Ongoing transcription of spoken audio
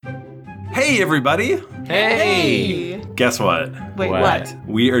Hey, everybody! Hey! Guess what? Wait, what?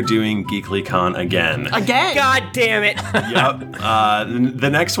 We are doing GeeklyCon again. Again? God damn it! Yep. The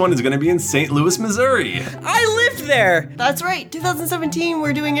next one is going to be in St. Louis, Missouri. I lived there! That's right. 2017,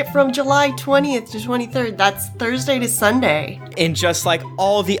 we're doing it from July 20th to 23rd. That's Thursday to Sunday. And just like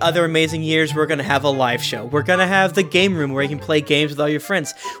all the other amazing years, we're gonna have a live show. We're gonna have the game room where you can play games with all your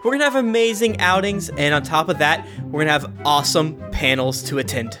friends. We're gonna have amazing outings, and on top of that, we're gonna have awesome panels to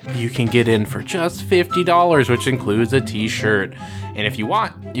attend. You can get in for just $50, which includes a t-shirt. And if you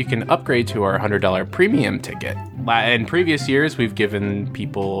want, you can upgrade to our $100 premium ticket. In previous years, we've given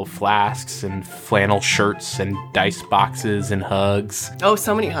people flasks and flannel shirts and dice boxes and hugs. Oh,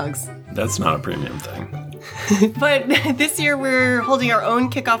 so many hugs. That's not a premium thing. But this year we're holding our own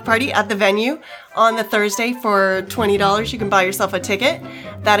kickoff party at the venue on the Thursday for $20. You can buy yourself a ticket.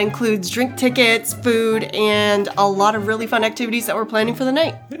 That includes drink tickets, food, and a lot of really fun activities that we're planning for the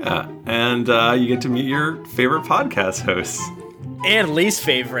night. Yeah, and you get to meet your favorite podcast hosts. And least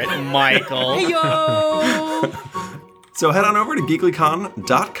favorite, Michael. Hey, yo! So head on over to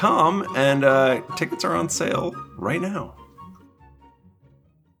geeklycon.com, and tickets are on sale right now.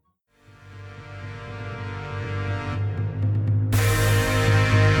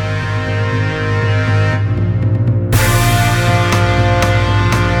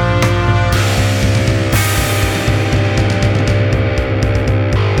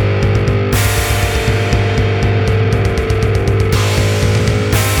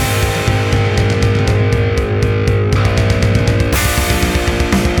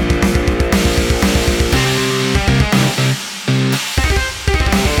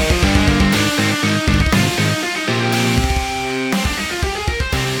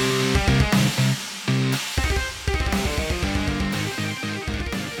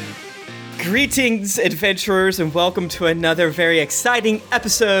 Greetings, adventurers, and welcome to another very exciting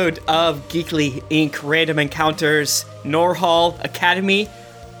episode of Geekly Inc. Random Encounters Norhall Academy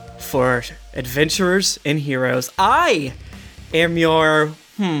for adventurers and heroes. I am your,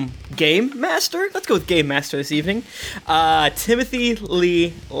 game master? Let's go with game master this evening. Timothy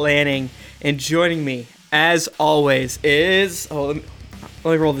Lee Lanning, and joining me, as always, is... let me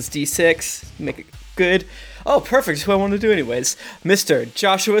roll this d6, make it good. Oh, perfect, it's what I want to do anyways. Mr.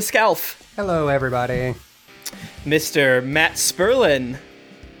 Joshua Scalf. Hello, everybody. Mr. Matt Sperlin.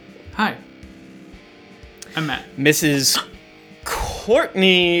 Hi. I'm Matt. Mrs.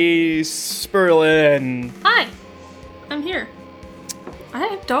 Courtney Sperlin. Hi, I'm here.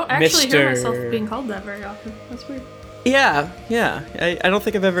 I don't actually hear myself being called that very often. That's weird. Yeah. I don't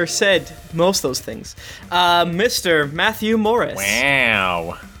think I've ever said most of those things. Mr. Matthew Morris.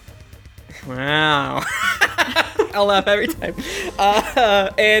 Wow. I'll laugh every time.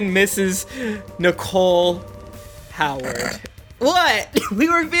 And Mrs. Nicole Howard. What? We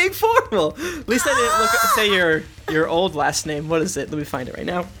were being formal. At least I didn't say your old last name. What is it? Let me find it right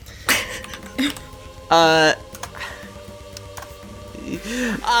now.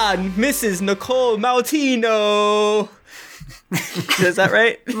 Mrs. Nicole Mautino. Is that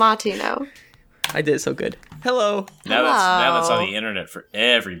right? Martino. I did so good. Hello. Now that's on the internet for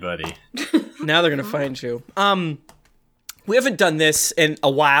everybody. Now they're gonna find you. We haven't done this in a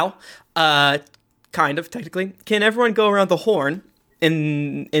while. Kind of technically. Can everyone go around the horn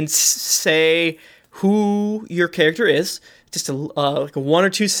and say who your character is? Just like a one or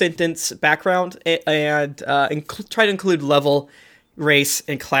two sentence background, and try to include level, race,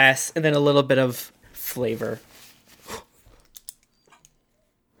 and class, and then a little bit of flavor.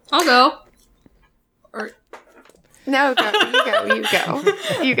 I'll go. No, go.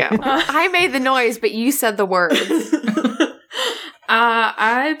 You go. I made the noise, but you said the words.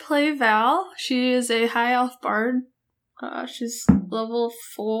 I play Val. She is a high elf bard. She's level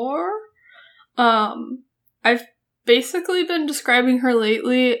 4. I've basically been describing her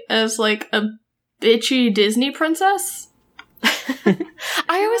lately as like a bitchy Disney princess. I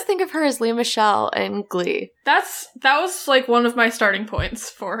always think of her as Lea Michele in Glee. That was like one of my starting points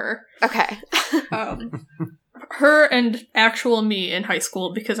for her. Okay. Her and actual me in high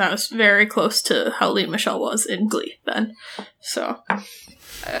school, because I was very close to how Lea Michele was in Glee then. So,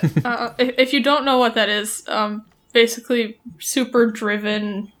 if you don't know what that is, basically super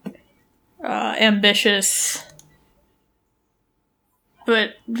driven, ambitious,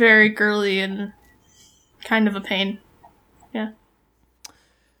 but very girly and kind of a pain. Yeah.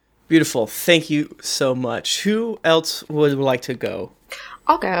 Beautiful. Thank you so much. Who else would like to go?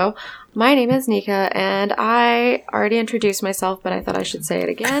 I'll go. My name is Nika, and I already introduced myself, but I thought I should say it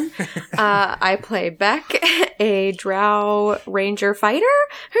again. I play Beck, a drow ranger fighter.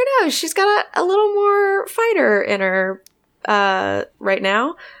 Who knows? She's got a little more fighter in her right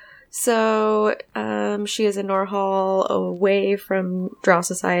now. So, she is in Norhall, away from Drow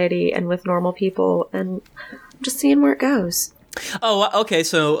Society and with normal people, and just seeing where it goes. Oh, okay.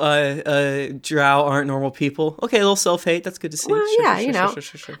 So, drow aren't normal people. Okay, a little self-hate. That's good to see. Well, Sure, yeah, sure, you sure, know.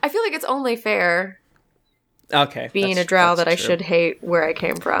 Sure. I feel like it's only fair, Okay. being a drow, that I should hate where I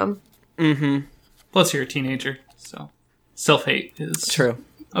came from. Mm-hmm. Plus, you're a teenager, so self-hate is True.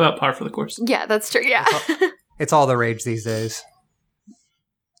 about par for the course. Yeah, that's true, yeah. It's all the rage these days.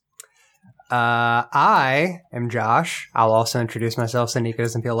 I am Josh. I'll also introduce myself so Nika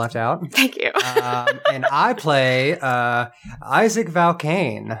doesn't feel left out. Thank you. And I play Isaac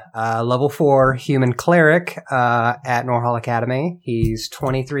Valkane, level 4 human cleric at Norhall Academy. He's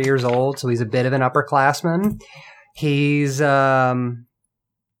 23 years old, so he's a bit of an upperclassman. He's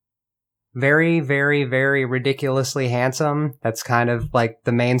very, very, very ridiculously handsome. That's kind of like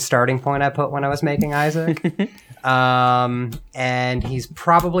the main starting point I put when I was making Isaac. And he's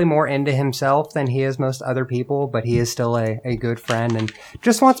probably more into himself than he is most other people, but he is still a good friend and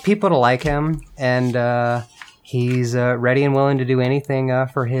just wants people to like him. And he's ready and willing to do anything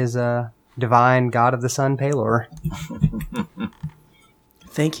for his divine god of the sun, Pelor.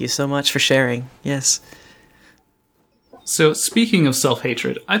 Thank you so much for sharing. Yes. So, speaking of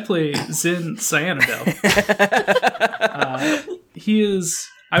self-hatred, I play Zin Cyanidel. He is,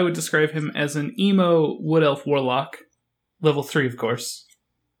 I would describe him as an emo wood elf warlock, level 3, of course.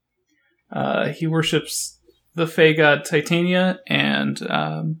 He worships the Fae god Titania,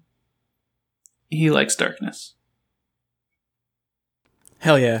 and he likes darkness.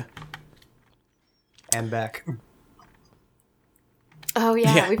 Hell yeah. And Beck. Oh,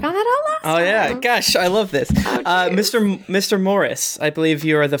 yeah, we found that out last time. Oh yeah, gosh, I love this. Mr. Morris, I believe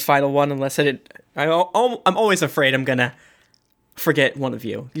you are the final one, unless I did. I'm always afraid I'm gonna forget one of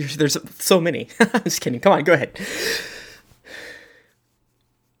you. There's so many. I'm just kidding. Come on, go ahead.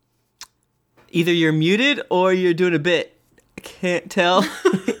 Either you're muted or you're doing a bit. I can't tell.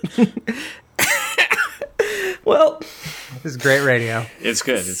 Well, this is great radio. It's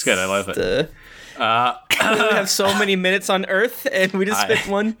good. It's good. I love it. We have so many minutes on Earth, and we just spent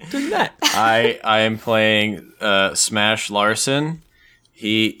one doing that. I am playing Smash Larson.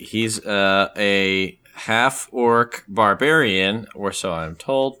 He's a half-orc barbarian, or so I'm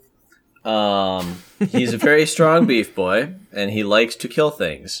told. He's a very strong beef boy, and he likes to kill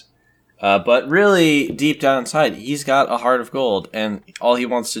things. But really, deep down inside, he's got a heart of gold, and all he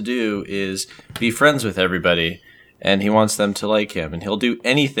wants to do is be friends with everybody, and he wants them to like him, and he'll do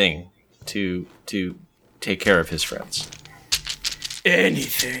anything to take care of his friends.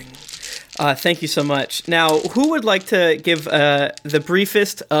 Anything. Thank you so much. Now, who would like to give the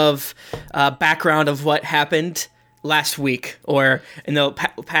briefest of background of what happened last week or in the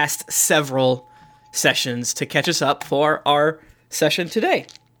past several sessions to catch us up for our session today?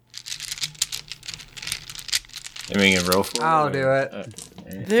 I mean, in row 4. I'll do it.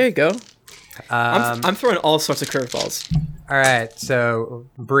 There you go. I'm throwing all sorts of curveballs. All right, so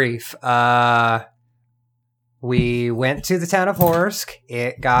brief. We went to the town of Horsk.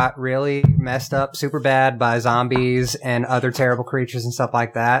 It got really messed up super bad by zombies and other terrible creatures and stuff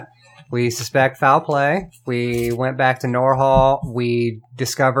like that. We suspect foul play. We went back to Norhall. We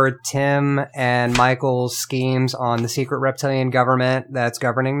discovered Tim and Michael's schemes on the secret reptilian government that's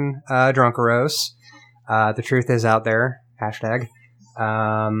governing Drunkeros. The truth is out there. Hashtag.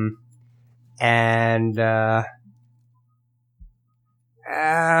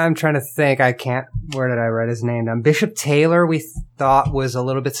 I'm trying to think. I can't. Where did I write his name down? Bishop Taylor, we thought was a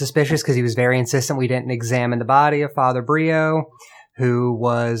little bit suspicious because he was very insistent we didn't examine the body of Father Brio, who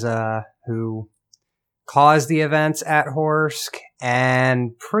caused the events at Horsk.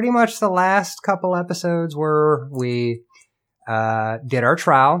 And pretty much the last couple episodes were we did our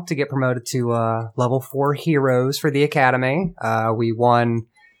trial to get promoted to level 4 heroes for the academy. We won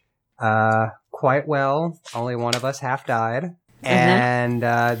quite well. Only one of us half died. And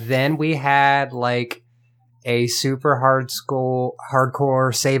then we had like a super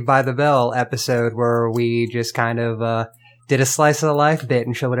hardcore Saved by the Bell episode where we just kind of did a slice of the life bit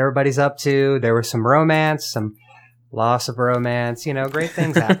and showed what everybody's up to. There was some romance, some loss of romance. You know, great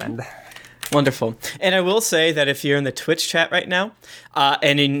things happened. Wonderful. And I will say that if you're in the Twitch chat right now,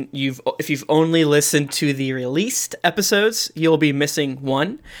 and if you've only listened to the released episodes, you'll be missing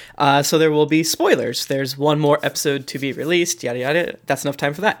one. So there will be spoilers. There's one more episode to be released, yada yada. That's enough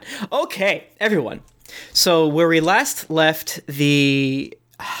time for that. Okay, everyone. So where we last left the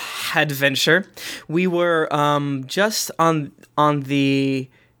adventure, we were just on the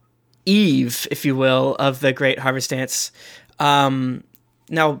eve, if you will, of the Great Harvest Dance.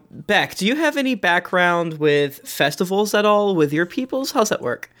 Now, Beck, do you have any background with festivals at all with your peoples? How's that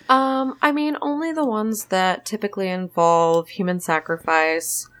work? I mean, only the ones that typically involve human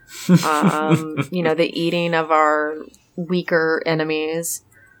sacrifice, the eating of our weaker enemies,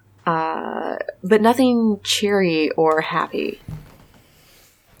 but nothing cheery or happy.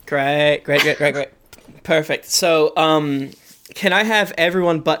 Great. Perfect. So, can I have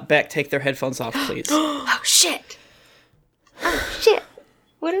everyone but Beck take their headphones off, please? Oh, shit.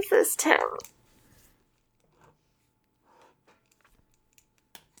 What is this, Tim?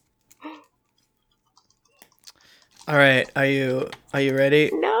 All right, are you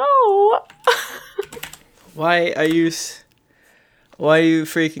ready? No. Why are you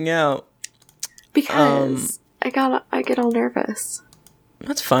freaking out? Because I get all nervous.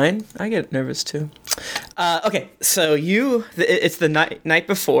 That's fine. I get nervous too. Okay, so it's the night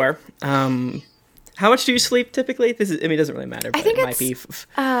before. How much do you sleep typically? It doesn't really matter. But I think it might be.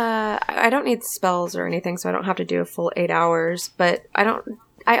 I don't need spells or anything, so I don't have to do a full 8 hours. But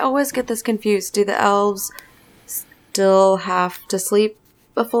I always get this confused. Do the elves still have to sleep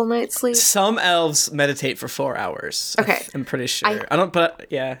a full night's sleep? Some elves meditate for 4 hours. Okay, I'm pretty sure. I don't. But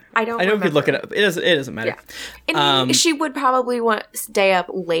yeah, I don't. I know if you look it up. It doesn't matter. Yeah. And she would probably want to stay up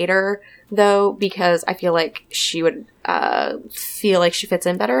later though, because I feel like she would feel like she fits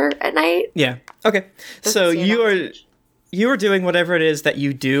in better at night. Yeah. Okay. So you are doing whatever it is that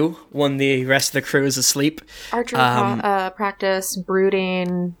you do when the rest of the crew is asleep. Archery practice,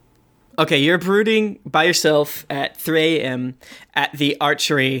 brooding. Okay, you're brooding by yourself at 3 a.m. at the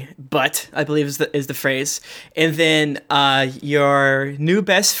archery butt, I believe is the phrase. And then your new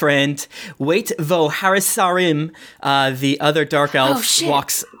best friend, Wait Vo Harisarim, the other dark elf,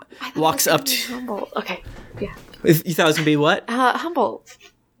 walks up to Humboldt. Okay, yeah. You thought it was going to be what? Humboldt.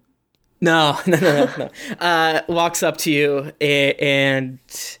 No. Walks up to you and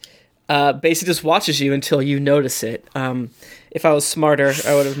basically just watches you until you notice it. If I was smarter,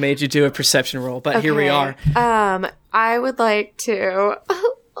 I would have made you do a perception roll, but here we are. I would like to...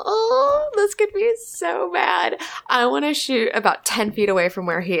 Oh, this could be so bad. I want to shoot about 10 feet away from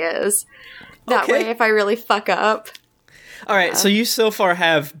where he is. That way, if I really fuck up... All right, so you so far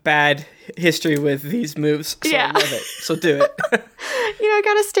have bad history with these moves, so I love it. So do it. I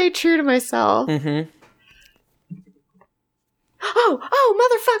gotta stay true to myself. Mm-hmm.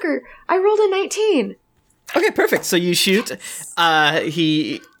 Oh, motherfucker! I rolled a 19. Okay, perfect. So you shoot.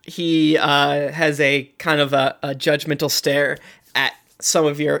 He has a kind of a judgmental stare at some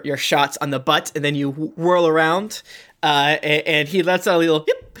of your shots on the butt, and then you whirl around, and he lets out a little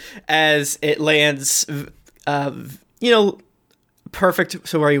yip as it lands. Perfect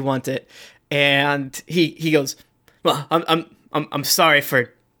to where you want it, and he goes, "Well, I'm sorry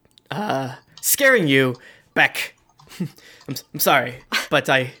for scaring you, Beck. I'm sorry, but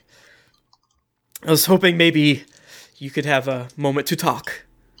I was hoping maybe you could have a moment to talk."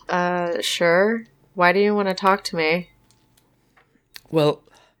 Sure. Why do you want to talk to me? Well,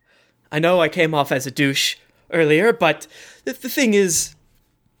 I know I came off as a douche earlier, but the thing is,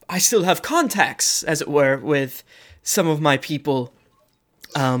 I still have contacts, as it were, with some of my people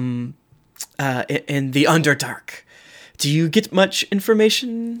in the Underdark. Do you get much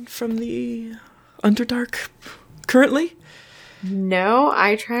information from the Underdark currently? No,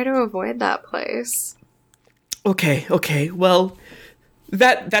 I try to avoid that place. Okay. Well,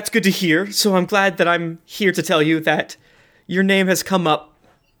 that's good to hear. So I'm glad that I'm here to tell you that your name has come up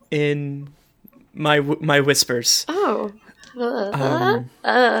in my whispers. Oh.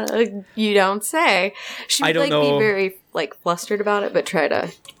 You don't say. She would be very flustered about it, but try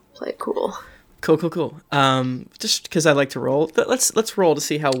to play it cool. Cool. Just because I like to roll. Let's roll to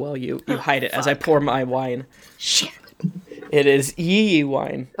see how well you hide it as I pour my wine. Shit. It is Yee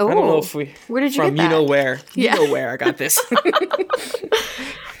wine. Oh, I don't know if we. Where did you get that? You know where. You know where I got this.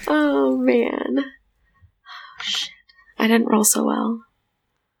 Oh man. Shit. I didn't roll so well.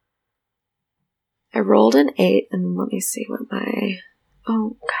 I rolled an 8, and then let me see what my...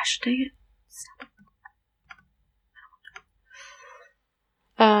 Oh, gosh, dang it. Stop.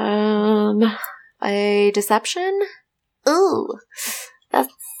 A deception? Ooh,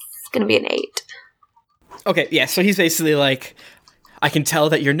 that's gonna be an 8. Okay, yeah, so he's basically like, I can tell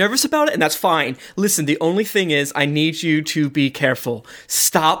that you're nervous about it, and that's fine. Listen, the only thing is, I need you to be careful.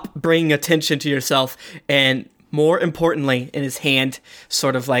 Stop bringing attention to yourself, and more importantly, in his hand,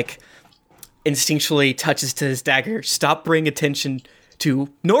 sort of instinctually touches to his dagger. Stop bringing attention to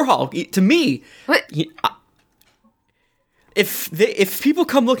Norhall, to me. What? If people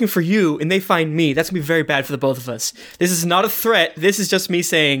come looking for you and they find me, that's gonna be very bad for the both of us. This is not a threat. This is just me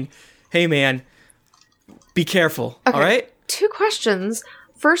saying, hey man, be careful. Okay. All right? 2 questions.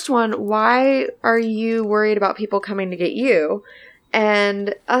 first one, why are you worried about people coming to get you?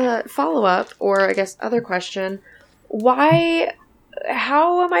 And follow up, or I guess other question,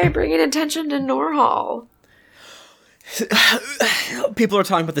 how am I bringing attention to Norhall? People are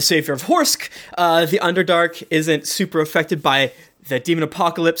talking about the savior of Horsk. The Underdark isn't super affected by the demon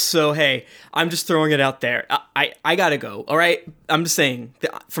apocalypse, so hey, I'm just throwing it out there. I gotta go, alright? I'm just saying,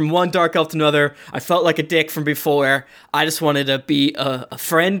 from one dark elf to another, I felt like a dick from before. I just wanted to be a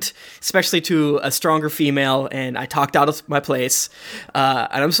friend, especially to a stronger female, and I talked out of my place.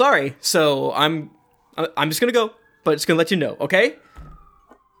 And I'm sorry, so I'm just gonna go, but just gonna let you know, okay?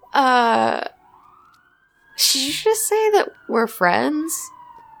 Should you just say that we're friends?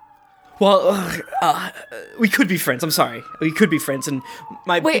 Well, we could be friends. I'm sorry. We could be friends, and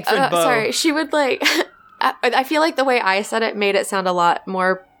my big friend Bo... sorry, she would, like... I feel like the way I said it made it sound a lot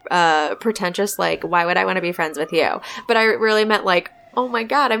more pretentious, like, why would I want to be friends with you? But I really meant, like, oh my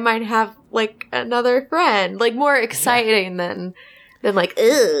god, I might have, like, another friend. Like, more exciting than like,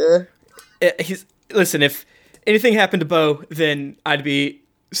 ugh. Listen, if anything happened to Bo, then I'd be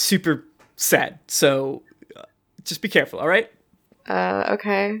super sad. So, just be careful, all right?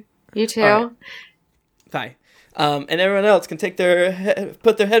 Okay. You too. Right. Bye. And everyone else can take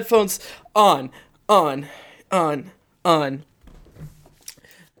put their headphones on.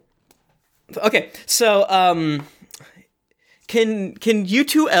 Okay, so can you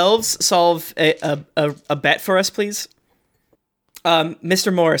two elves solve a bet for us, please?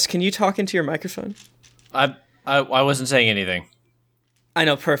 Mr. Morris, can you talk into your microphone? I wasn't saying anything. I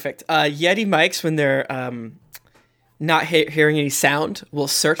know, perfect. Yeti mics, when they're not hearing any sound, will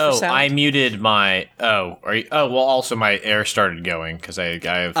search for sound. I muted my. Also my air started going because I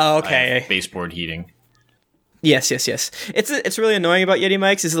have. I have baseboard heating. Yes. It's really annoying about Yeti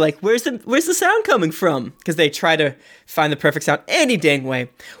mics. Is like, where's the sound coming from? Because they try to find the perfect sound any dang way.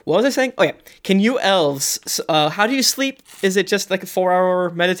 What was I saying? Oh yeah, can you elves? How do you sleep? Is it just like a 4-hour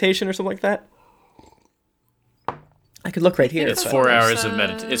meditation or something like that? I could look right here. It's 4 hours of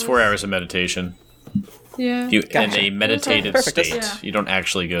It's 4 hours of meditation. Yeah. In a meditative Perfect. state. Yeah. You don't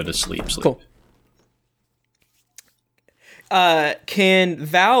actually go to sleep. Cool. Can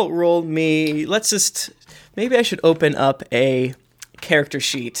Val roll me? Maybe I should open up a character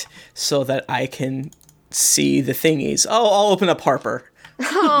sheet so that I can see the thingies. Oh, I'll open up Harper.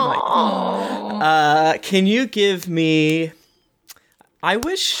 Can you give me? I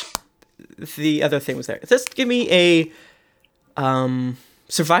wish the other thing was there. Just give me a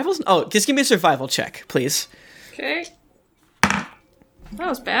survival. Oh, just give me a survival check, please. Okay. That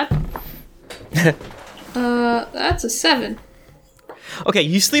was bad. That's a 7. Okay,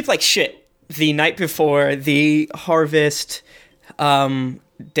 you sleep like shit the night before the Harvest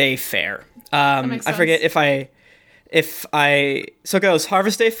Day Fair. I forget if I so it goes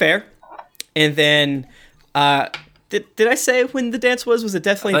Harvest Day Fair, and then did I say when the dance was? Was it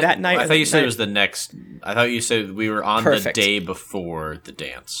definitely that night? I thought you said it was the next. I thought you said we were on the day before the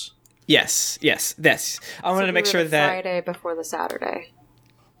dance. Yes. I wanted to make sure that Friday before the Saturday.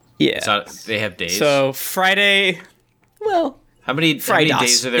 Yeah, they have days. So Friday. Well, how many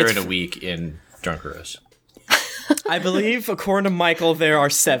days are there in a week in Drunkeros? I believe, according to Michael, there are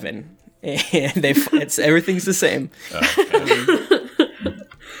 7, and everything's the same. Oh, okay.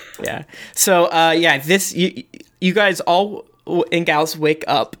 Yeah. So this you guys all and gals wake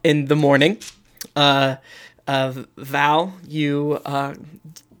up in the morning. Val, you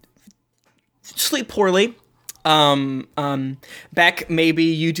sleep poorly. Beck, maybe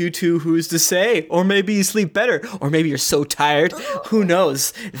you do too, who's to say? Or maybe you sleep better. Or maybe you're so tired. Who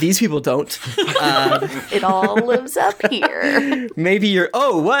knows? These people don't. It all lives up here. Maybe you're,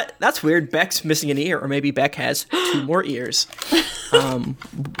 oh, what? That's weird. Beck's missing an ear. Or maybe Beck has 2 more ears.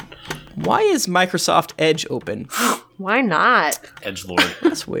 Why is Microsoft Edge open? Why not? Edgelord.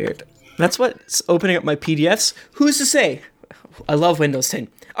 That's weird. That's what's opening up my PDFs. Who's to say? I love Windows 10.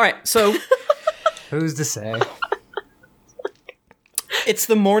 All right, so... Who's to say? It's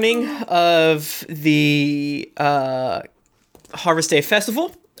the morning of the Harvest Day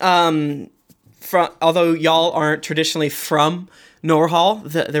Festival. Although y'all aren't traditionally from Norhall,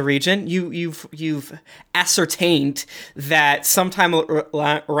 the region, you've ascertained that sometime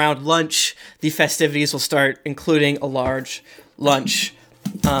around lunch, the festivities will start, including a large lunch.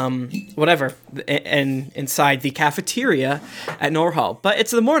 Whatever, and inside the cafeteria at Norhall. But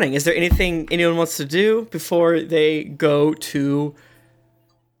it's the morning. Is there anything anyone wants to do before they go to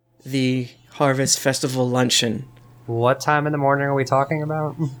the Harvest Festival luncheon? What time in the morning are we talking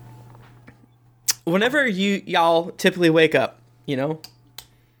about? Whenever y'all typically wake up, you know?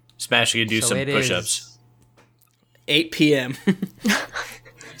 Smash, you do some push-ups. 8 p.m.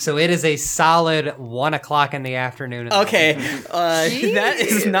 So it is a solid 1 o'clock in the afternoon. Okay, that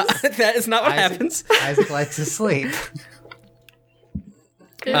is not what happens. Isaac likes to sleep.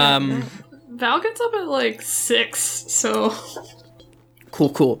 Val gets up at like 6, so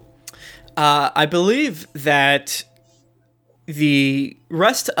Cool. I believe that the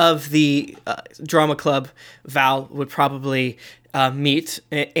rest of the drama club, Val, would probably meet,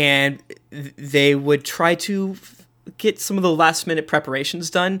 and they would try to get some of the last minute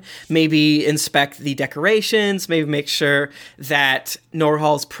preparations done. Maybe inspect the decorations, maybe make sure that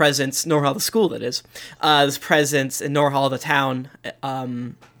Norhall's presence, Norhall the school that is, his presence in Norhall the town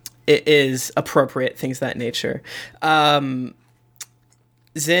it is appropriate, things of that nature.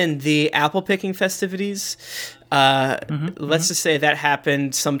 Zen, the apple picking festivities, let's just say that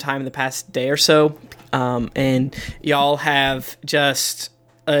happened sometime in the past day or so, and y'all have just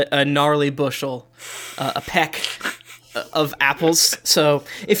a gnarly bushel, a peck of apples. So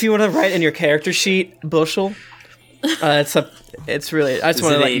if you want to write in your character sheet, bushel, it's really, I just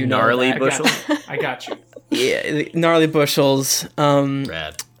want to let you know. Gnarly bushel? I got you. Yeah, gnarly bushels.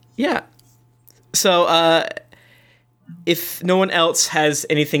 Rad. Yeah. So, if no one else has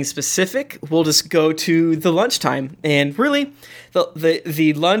anything specific, we'll just go to the lunchtime. And really,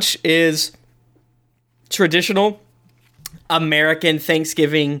 the lunch is traditional American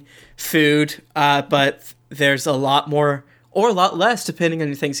Thanksgiving food, but there's a lot more or a lot less depending on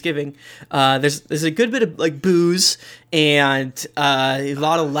your Thanksgiving. There's a good bit of like booze and a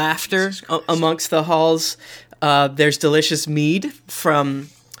lot of laughter amongst the halls. There's delicious mead from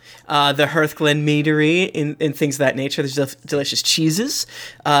the Hearthglen Meadery and things of that nature. There's delicious cheeses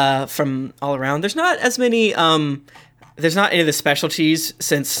from all around. There's not as many. There's not any of the specialties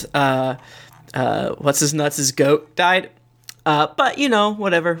since what's his nuts' goat died. But you know,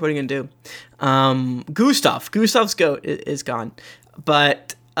 whatever. What are you gonna do? Gustav's goat is gone.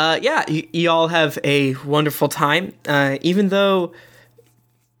 But yeah, you all have a wonderful time. Even though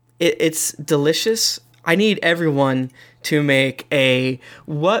it's delicious, I need everyone to make a,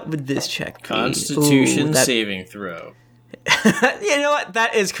 what would this check be? Constitution saving throw. You know what?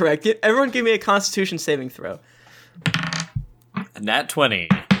 That is correct. Everyone give me a Constitution saving throw. Nat 20.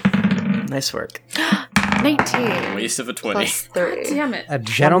 Nice work. 19. Waste of a 20. Plus 3. damn it. A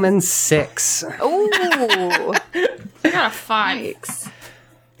gentleman's 6. Ooh. I got a 5.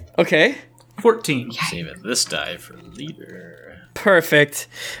 Okay. 14. Saving this die for leader. Perfect.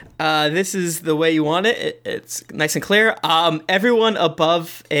 This is the way you want it. It's nice and clear. Everyone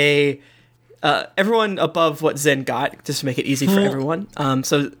above what Zen got, just to make it easy for everyone.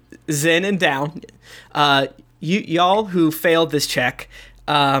 So Zen and down. Y'all who failed this check,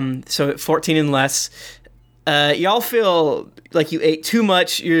 so at 14 and less, y'all feel like you ate too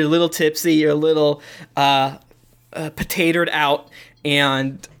much. You're a little tipsy. You're a little potatoed out,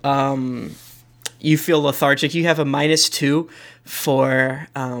 and you feel lethargic. You have a -2 for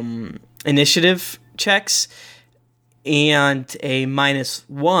initiative checks and a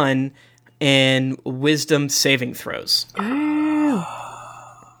 -1 in wisdom saving throws.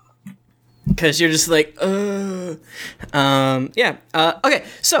 Because you're just like, yeah. Okay,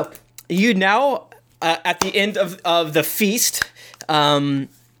 so you now, at the end of the feast,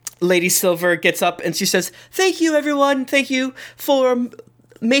 Lady Silver gets up and she says, "Thank you, everyone. Thank you for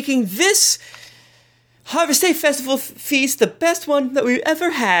making this Harvest Day Festival feast the best one that we've ever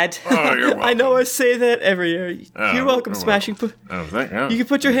had." Oh, you're welcome. I know I say that every year. Oh, you're welcome, you're Smashing. welcome. You can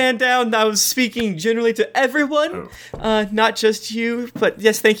put your hand down. I was speaking generally to everyone, not just you. But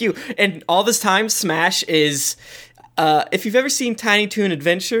yes, thank you. And all this time, Smash is... if you've ever seen Tiny Toon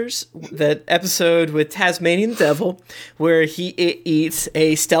Adventures, that episode with Tasmanian Devil, where he eats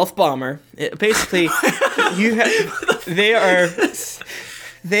a stealth bomber, basically,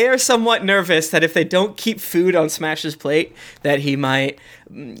 they are somewhat nervous that if they don't keep food on Smash's plate, that he might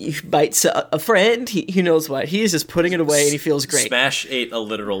bite a friend. He knows what. He is just putting it away, and he feels great. Smash ate a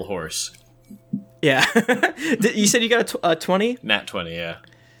literal horse. Yeah. You said you got a 20? Nat 20, yeah.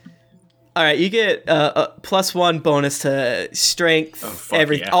 All right, you get a +1 bonus to strength.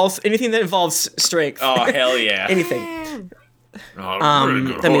 Yeah. Anything that involves strength. Oh, hell yeah. Anything. Oh, very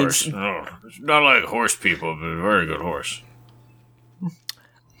good that horse. means- It's not like horse people, but a very good horse.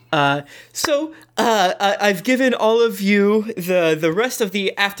 So I've given all of you the rest of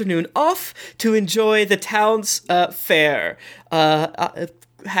the afternoon off to enjoy the town's fair.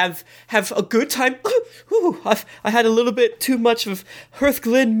 Have a good time. I had a little bit too much of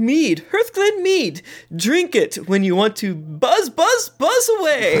Hearthglen Mead. Hearthglen Mead. Drink it when you want to buzz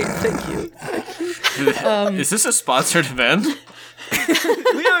away. Thank you. Is this a sponsored event?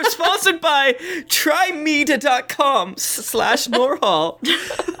 We are sponsored by trymead.com/Norhall.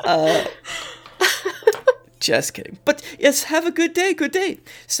 Just kidding. But yes, have a good day. Good day.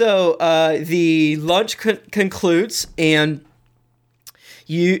 So the lunch concludes, and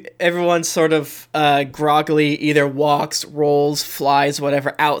everyone sort of groggily either walks, rolls, flies,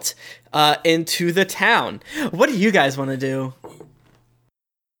 whatever, out into the town. What do you guys want to do?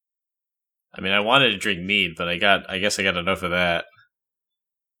 I mean, I wanted to drink mead, but I guess I got enough of that.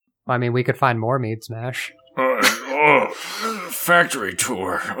 I mean, we could find more mead smash. Factory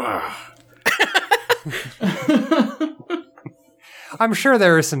tour. I'm sure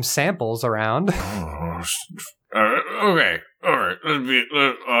there are some samples around. Okay, all right. Can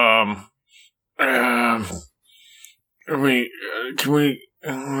we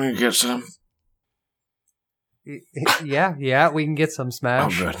get some? Yeah, we can get some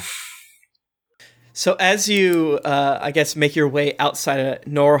smash. Oh, good. So as you, I guess, make your way outside of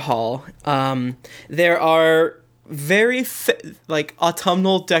Norhall, there are very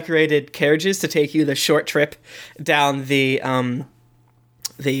autumnal decorated carriages to take you the short trip down the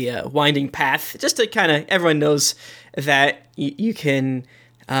winding path, just to kind of everyone knows that you can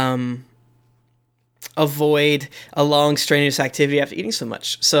avoid a long strenuous activity after eating so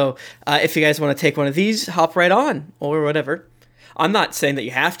much. So if you guys want to take one of these, hop right on or whatever. I'm not saying that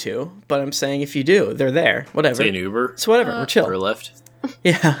you have to, but I'm saying if you do, they're there. Whatever. Say an Uber. So whatever, we're chill. Or Lyft.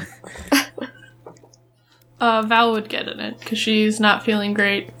 Yeah. Val would get in it because she's not feeling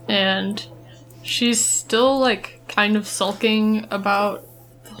great and she's still like kind of sulking about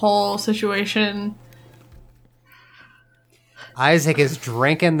the whole situation. Isaac is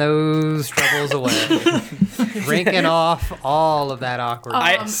drinking those troubles away, drinking off all of that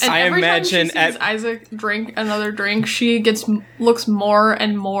awkwardness. And I every imagine time she sees Isaac drink another drink, she looks more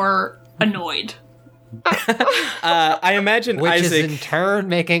and more annoyed. I imagine which Isaac is in turn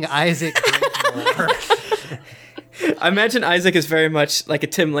making Isaac drink more. I imagine Isaac is very much like a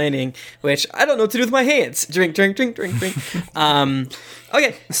Tim Lanning, which I don't know what to do with my hands. Drink.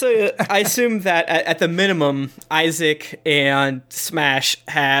 Okay, so I assume that at the minimum, Isaac and Smash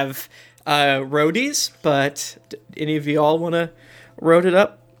have roadies, but any of you all want to road it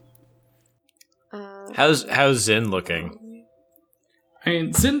up? How's Zin looking? I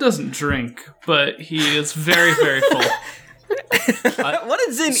mean, Zin doesn't drink, but he is very, very full. What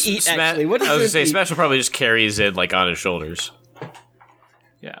did Zin eat, actually? What I was going to say, eat? Smash will probably just carry Zin, like, on his shoulders.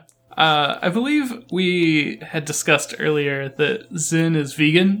 Yeah. I believe we had discussed earlier that Zin is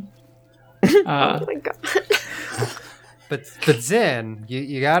vegan. Oh my god. But Zin,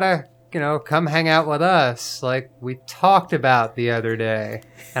 you gotta, come hang out with us, like we talked about the other day.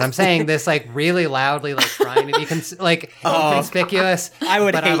 And I'm saying this like really loudly, like trying to be conspicuous. I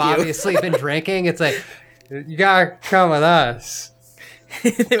would but hate I've you. obviously been drinking. It's like, you gotta come with us.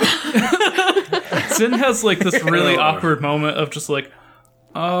 Zin has like this really awkward moment of just like,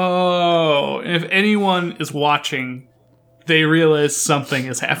 oh, and if anyone is watching, they realize something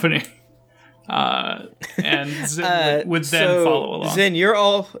is happening. And Zin would then follow along. Zin, you're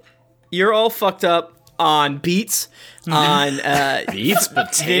all fucked up on beets, on Beets,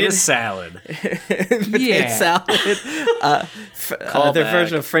 potato salad. potato salad, their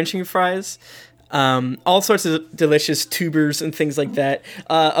version of Frenching fries. All sorts of delicious tubers and things like that.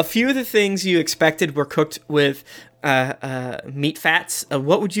 A few of the things you expected were cooked with meat fats.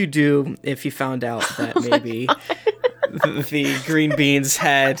 What would you do if you found out that maybe the green beans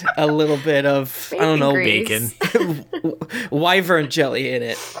had a little bit of, Baby I don't know, grease. Bacon. wyvern jelly in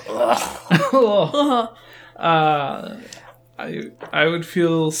it? I would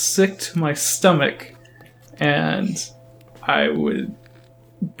feel sick to my stomach, and I would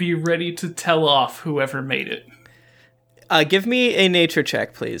be ready to tell off whoever made it. Give me a nature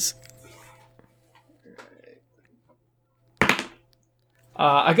check, please.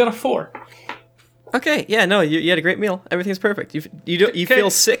 I got a 4. Okay, yeah, no, you had a great meal. Everything's perfect. You feel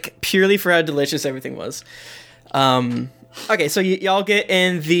sick purely for how delicious everything was. Okay, so y'all get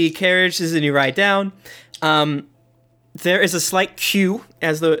in the carriages and you ride down. There is a slight queue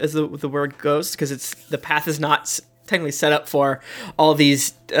as the word goes, because the path is not technically set up for all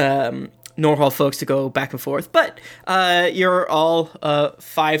these Norhall folks to go back and forth. But you're all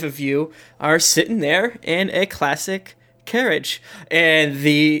 5 of you are sitting there in a classic carriage, and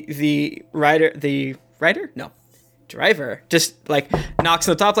the driver just like knocks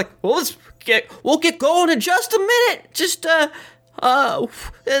on the top, like, we'll get going in just a minute. Just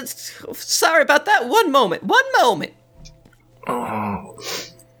sorry about that. One moment. Oh.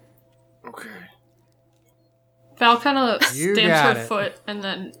 Okay. Val kind of You stamps got her it. foot and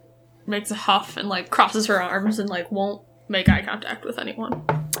then makes a huff and like crosses her arms and like won't make eye contact with anyone.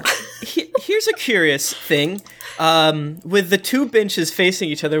 Here's a curious thing. With the two benches facing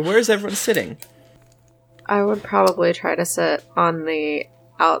each other, where is everyone sitting? I would probably try to sit on the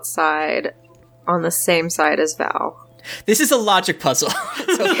outside, on the same side as Val. This is a logic puzzle.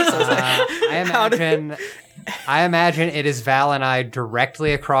 I imagine it is Val and I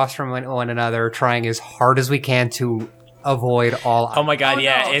directly across from one another, trying as hard as we can to avoid all. Oh my god,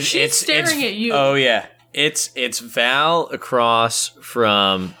 yeah. no, she's staring at you. Oh yeah. It's Val across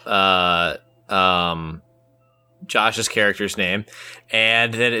from Josh's character's name,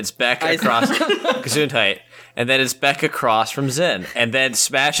 and then it's Beck across Gesundheit, and then it's Beck across from Zen, and then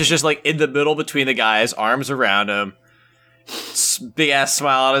Smash is just like in the middle between the guys, arms around him, big ass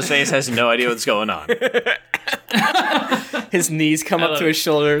smile on his face, has no idea what's going on. His knees come up to his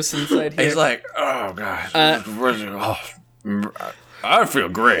shoulders inside here. He's like, oh god, I feel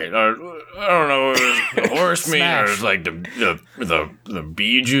great. I don't know if it was the horse meat or it was like the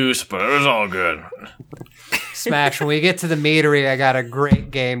bee juice, but it was all good. Smash, when we get to the meadery, I got a great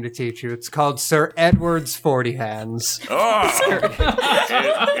game to teach you. It's called Sir Edward's 40 Hands. Oh,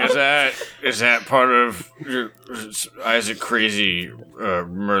 is that part of Isaac crazy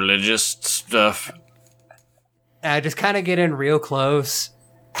religious stuff? I just kind of get in real close.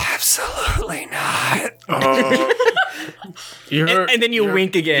 Absolutely not. And then you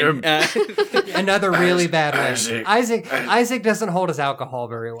wink again. Another really bad Isaac, one. Isaac doesn't hold his alcohol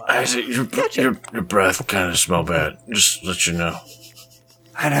very well. Isaac, your breath kind of smell bad. Just let you know.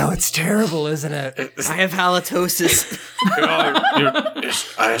 I know, it's terrible, isn't it? I have halitosis.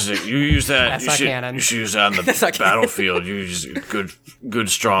 Isaac, you use that. That's not canon. You should use that on the battlefield. You use good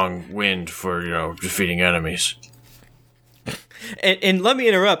strong wind for defeating enemies. And let me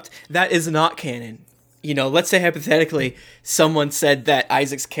interrupt. That is not canon. Let's say hypothetically, someone said that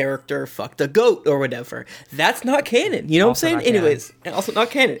Isaac's character fucked a goat or whatever. That's not canon. You know what I'm saying? Anyways, and also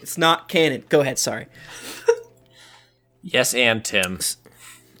not canon. It's not canon. Go ahead. Sorry. Yes, and Tim.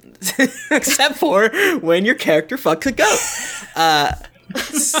 Except for when your character fucks a goat.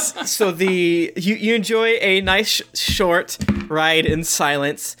 So you enjoy a nice short ride in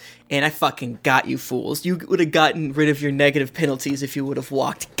silence. And I fucking got you fools. You would have gotten rid of your negative penalties if you would have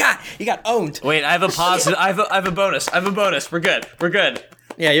walked. God, you got owned. Wait, I have a positive. I have a bonus. We're good.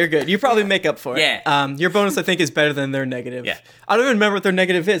 Yeah, you're good. You probably make up for it. Yeah. Your bonus, I think, is better than their negative. Yeah. I don't even remember what their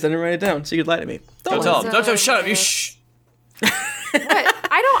negative is. I didn't write it down, so you could lie to me. Don't tell him. Don't tell him. Shut up. You shh. What?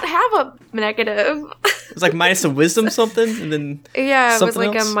 I don't have a negative. It was like minus a wisdom something, and then yeah, it was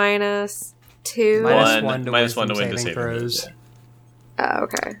like else? a -2. Minus one to wisdom saving throws. Oh,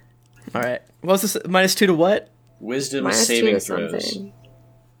 okay. All right. What was this? -2 to what? Wisdom -2 saving to throws. something.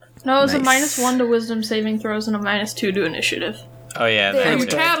 No, it was Nice. a -1 to wisdom saving throws and a -2 to initiative. Oh yeah. There You we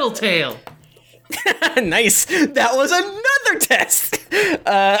go. tattletale. Nice. That was another test.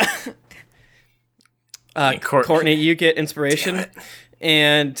 Courtney, you get inspiration.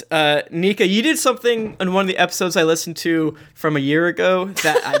 And Nika, you did something in one of the episodes I listened to from a year ago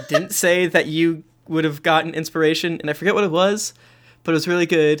that I didn't say that you would have gotten inspiration, and I forget what it was, but it was really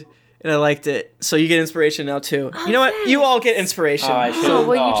good, and I liked it. So you get inspiration now too. You know what? You all get inspiration. So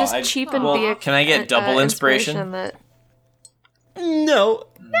will you just cheapen the? Can I get double inspiration? That... No,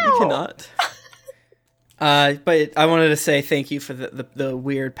 you cannot. But I wanted to say thank you for the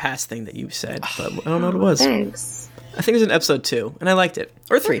weird past thing that you said, but I don't know what it was. Thanks. I think it was in episode 2, and I liked it.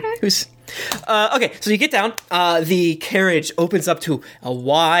 Or 3. Okay. Okay, so you get down. The carriage opens up to a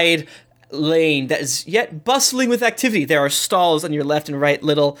wide lane that is yet bustling with activity. There are stalls on your left and right,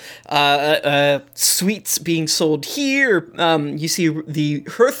 little sweets being sold here. You see the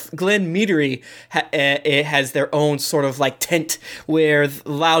Hearth Glen Meadery it has their own sort of like tent where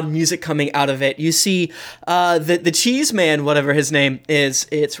loud music coming out of it. You see the cheese man, whatever his name is,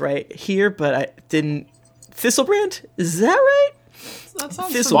 it's right here, but I didn't... Thistlebrand? Is that right? That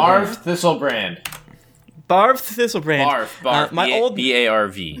sounds Barv Thistlebrand. Barv Thistlebrand. Barv. My old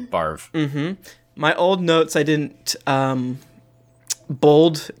BARV. Barv. My old notes, I didn't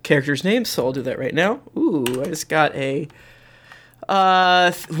bold characters' names, so I'll do that right now. Ooh, I just got a...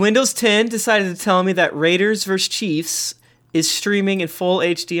 Windows 10 decided to tell me that Raiders vs. Chiefs is streaming in full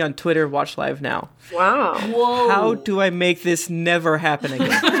HD on Twitter. Watch live now. Wow. Whoa. How do I make this never happen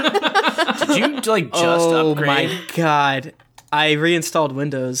again? Did you just Oh upgrade? my god. I reinstalled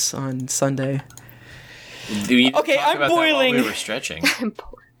Windows on Sunday. Okay, I'm boiling. We were stretching.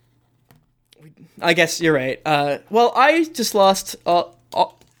 I guess you're right. Well, I just lost I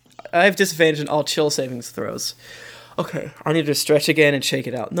have disadvantage in all chill savings throws. Okay, I need to stretch again and shake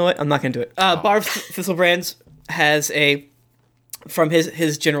it out. No, I'm not going to do it. Barv Thistlebrand has from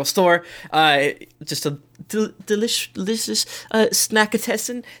his general store, just a delicious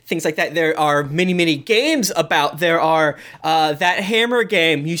snackatessen, things like that. There are many games about. There are that hammer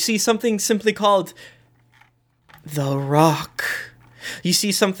game. You see something simply called The Rock. You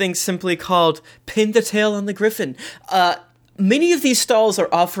see something simply called Pin the Tail on the Griffin. Many of these stalls are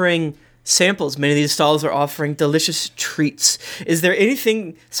offering samples. Many of these stalls are offering delicious treats. Is there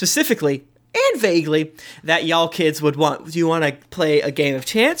anything specifically and vaguely that y'all kids would want? Do you want to play a game of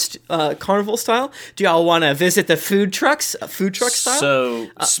chance, carnival style? Do y'all want to visit the food trucks, food truck style? So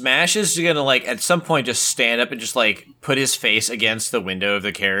Smash is gonna like at some point just stand up and just like put his face against the window of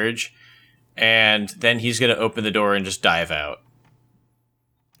the carriage, and then he's gonna open the door and just dive out.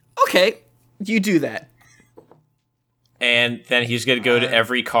 Okay, you do that. And then he's gonna go to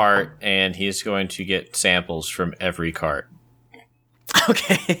every cart and he's going to get samples from every cart.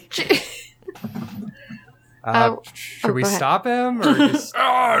 Okay. Should we go ahead. stop him or just?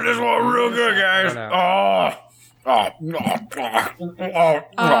 Oh, this one real good, guys.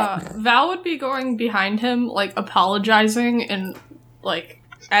 Val would be going behind him, like apologizing, and like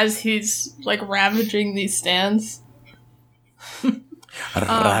as he's like ravaging these stands.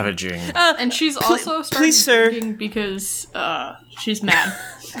 Ravaging. And she's also starting please, sir. drinking because she's mad,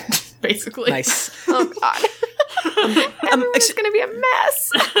 basically. Nice. Oh God. It's gonna be a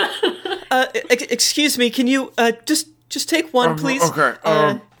mess. Excuse me, can you just take one, please? Okay.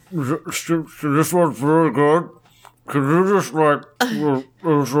 This one's very good. Can you just like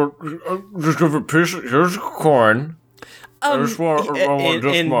just give a piece? Here's a coin. I want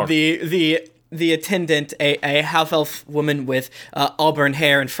this much. The attendant, a half elf woman with auburn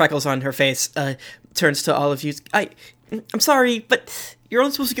hair and freckles on her face, turns to all of you. I'm sorry, but you're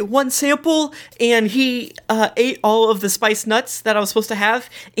only supposed to get one sample, and he ate all of the spiced nuts that I was supposed to have.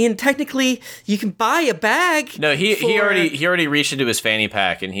 And technically, you can buy a bag. No, he already reached into his fanny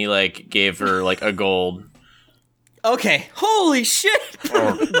pack and he like gave her like a gold. Okay, holy shit!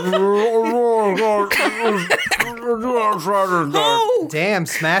 Oh, Damn,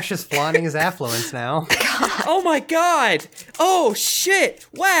 Smash is flaunting his affluence now. oh my god! Oh shit!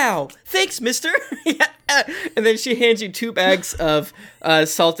 Wow! Thanks, mister! Yeah. And then she hands you 2 bags of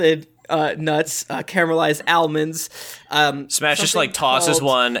salted nuts, caramelized almonds. Smash just like tosses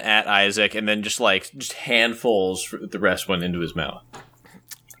one at Isaac and then just handfuls the rest went into his mouth.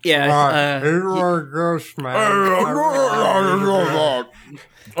 Yeah. And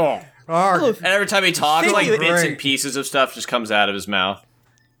every time he talks, Thank like you. bits and pieces of stuff just comes out of his mouth.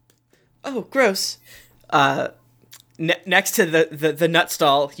 Oh, gross. Next to the nut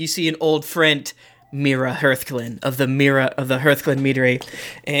stall, you see an old friend, Mira Hearthglyn of the Hearthglyn Meadery,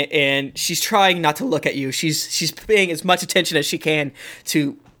 and she's trying not to look at you. She's paying as much attention as she can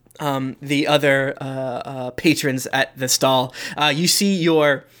to the other patrons at the stall. You see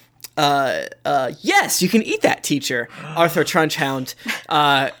your yes, you can eat that, teacher, Arthur Trunchhound,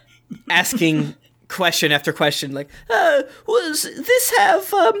 asking question after question, like, was this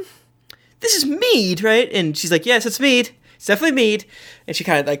have this is mead, right? And she's like, yes, it's mead. It's definitely mead. And she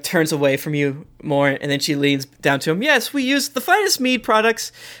kind of like turns away from you more, and then she leans down to him. Yes, we use the finest mead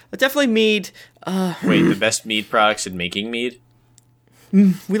products. Definitely mead. Wait, the best mead products in making mead?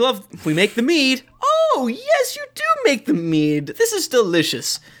 We make the mead. Oh, yes, you do make the mead. This is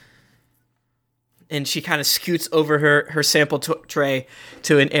delicious. And she kind of scoots over her sample tray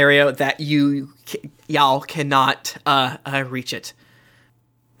to an area that y'all cannot reach it.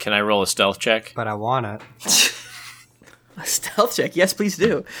 Can I roll a stealth check? But I want it. A stealth check? Yes, please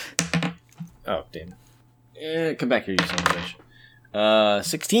do. Oh, damn. Come back here, you son of a bitch.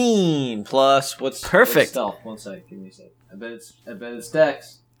 16 plus what's Perfect. Stealth? 1 sec, give me a sec. I bet it's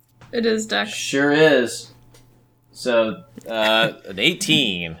Dex. It is Dex. Sure is. So, an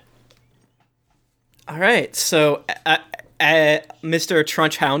 18. All right, so Mr.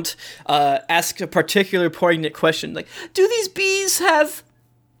 Trunchhound asked a particular poignant question, like, do these bees have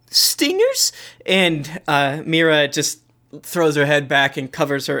stingers? And Mira just throws her head back and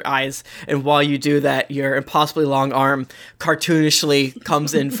covers her eyes, and while you do that, your impossibly long arm cartoonishly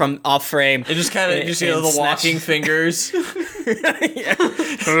comes in from off frame. It just kind of, you see the walking fingers.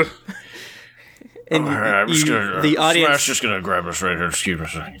 And I'm just gonna, the audience, Smash just gonna grab us right here. Excuse me a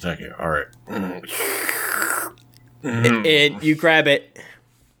second. Thank you. All right. and you grab it,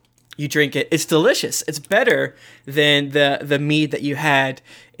 you drink it. It's delicious. It's better than the mead that you had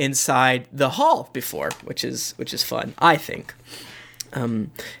inside the hall before, which is fun, I think.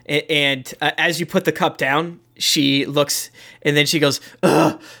 And as you put the cup down, she looks, and then she goes,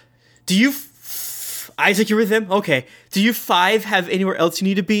 "Do you, Isaac? You're with them? Okay. Do you 5 have anywhere else you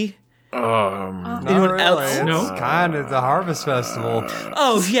need to be? Anyone else? No. It's kind of the Harvest Festival.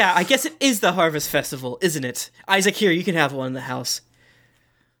 Oh, yeah, I guess it is the Harvest Festival, isn't it? Isaac, here, you can have one in the house.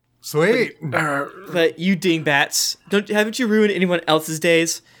 Sweet. But you dingbats, haven't you ruined anyone else's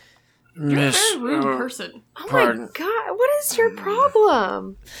days? You're a very rude person. Oh my god, what is your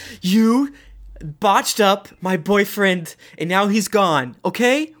problem? You botched up my boyfriend, and now he's gone,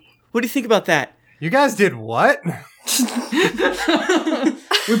 okay? What do you think about that? You guys did what?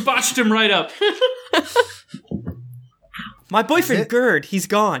 We botched him right up. My boyfriend, Gerd, he's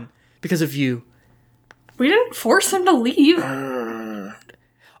gone because of you. We didn't force him to leave.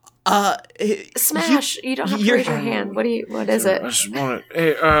 Smash, you don't have to raise your hand. What is it?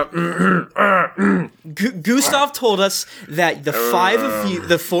 Gustav told us that the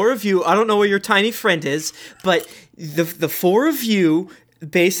four of you, I don't know where your tiny friend is, but the four of you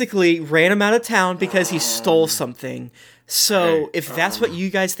basically ran him out of town because he stole something. So if that's what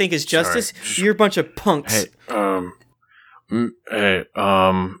you guys think is justice, you're a bunch of punks.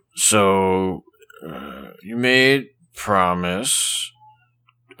 So you made promise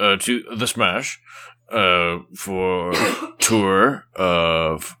to the Smash for tour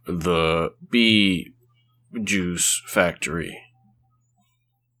of the bee juice factory.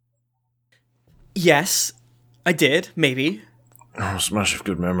 Yes, I did, maybe. Oh, Smash of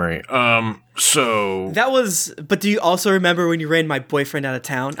good memory. So That was, but do you also remember when you ran my boyfriend out of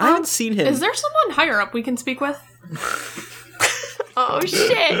town? I haven't seen him. Is there someone higher up we can speak with? Oh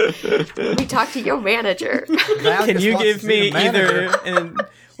shit! We talked to your manager. Can you give me either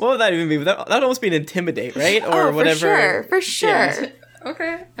what would that even be? That'd almost be an intimidate, right? Or whatever. For sure. Yeah.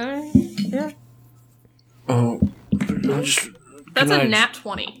 Okay. Yeah. Oh, That's a nat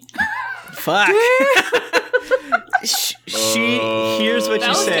 20. Fuck. She hears what That you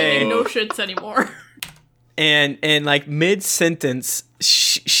was say, taking no shits anymore. and like mid sentence,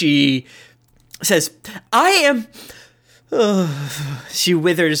 she says, "I am." She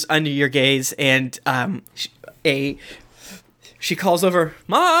withers under your gaze, and she calls over,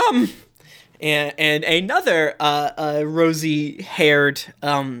 "Mom!" And another rosy-haired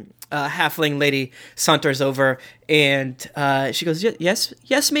halfling lady saunters over, and she goes,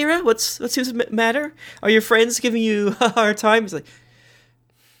 "Yes, Mira. What seems to matter? Are your friends giving you a hard time?" He's like,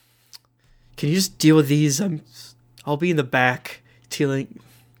 "Can you just deal with these? I'll be in the back dealing."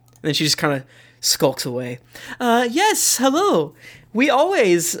 And then she just kind of skulks away. Yes, hello. We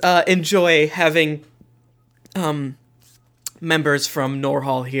always enjoy having members from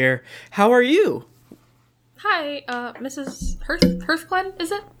Norhall here. How are you? Hi, Mrs. Hearthglen,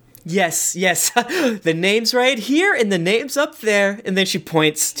 is it? Yes. The name's right here and the name's up there. And then she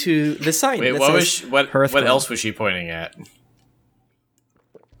points to the sign. wait, that what was says she, what Hearthglen. else was she pointing at?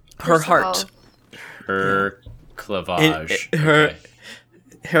 Her heart. Her clavage. Her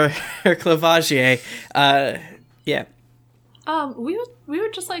clavagier. Yeah. We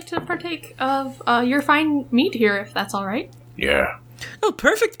would just like to partake of your fine meat here, if that's all right. Yeah. Oh,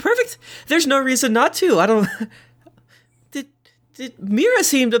 perfect. There's no reason not to. I don't. Did Mira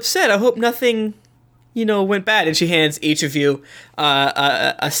seemed upset. I hope nothing, went bad. And she hands each of you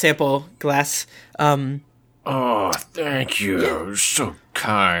a sample glass. Oh, thank you. You're so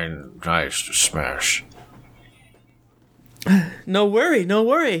kind. Nice to Smash. No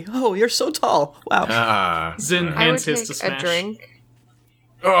worry. Oh, you're so tall. Wow. Zin I would hands his take to a Smash. drink.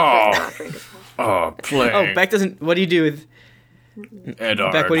 Oh, Drink as well. play. Oh, Beck doesn't. What do you do with?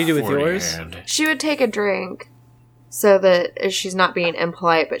 Edard, Beck, what do you do with 40 yours? hand. She would take a drink so that she's not being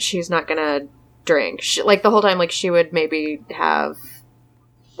impolite, but she's not gonna drink. The whole time, she would maybe have,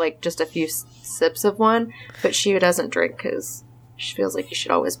 just a few sips of one, but she doesn't drink because she feels like you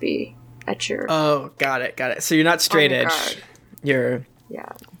should always be at your... Oh, got it. So you're not straight On your edge. guard. You're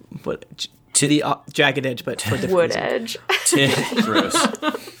yeah. to the jagged edge, but for different Wood reasons. edge. Gross.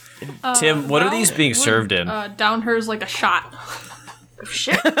 Tim, what are these being served in? Down hers like a shot.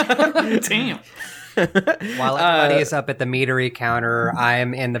 Shit. Damn. While everybody is up at the meadery counter,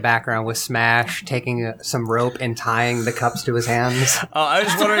 I'm in the background with Smash, taking some rope and tying the cups to his hands. Oh, I was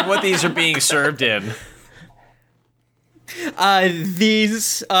just wondering what these are being served in.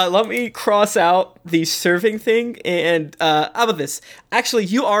 These, let me cross out the serving thing, and how about this? Actually,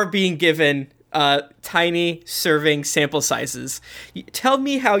 you are being given tiny serving sample sizes. Tell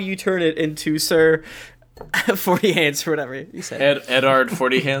me how you turn it into, sir, 40 hands or whatever you said. Edard,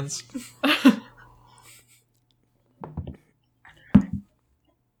 40 hands.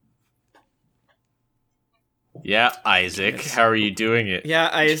 Yeah, Isaac, how are you doing it? Yeah,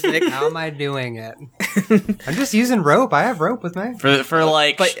 Isaac. How am I doing it? I'm just using rope. I have rope with me. For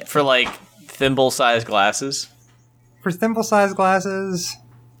thimble-sized glasses. For thimble-sized glasses,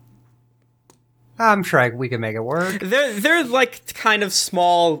 I'm sure we can make it work. They're like kind of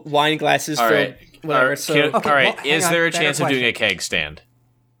small wine glasses All filled right. whatever. So All right. well, Is hang on, there a better chance of doing a question. keg stand?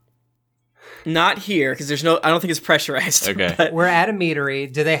 not here because there's no. I don't think it's pressurized. Okay. But We're at a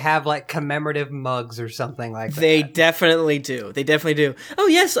meadery. Do they have like commemorative mugs or something like that? they definitely do. They definitely do. Oh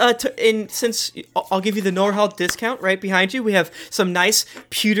yes. Since I'll give you the Norhall discount right behind you, we have some nice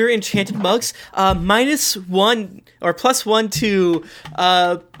pewter enchanted mugs. -1 or +1 to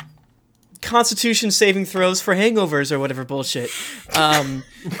Constitution saving throws for hangovers or whatever bullshit. Is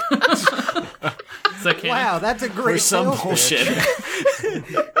that canon? Wow, that's a great Or some sales pitch. bullshit.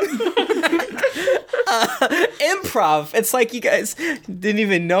 Improv. It's like you guys didn't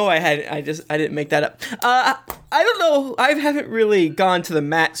even know I didn't make that up. I don't know. I haven't really gone to the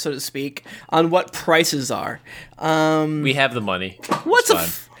mat, so to speak, on what prices are. We have the money. What's It's a?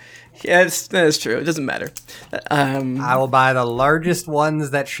 fine. Yeah, that is true. It doesn't matter. I will buy the largest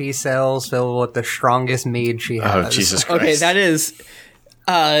ones that she sells, filled with the strongest mead she has. Oh, Jesus Christ. Okay, that is.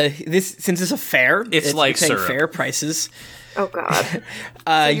 This since it's a fair, It's like you're paying syrup. fair prices. Oh God!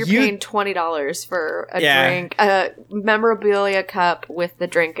 So you're paying $20 for a drink, a memorabilia cup with the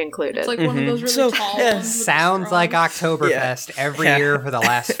drink included. It's like one of those really So, tall yeah. ones. with Sounds straws. like Oktoberfest every Yeah. year for the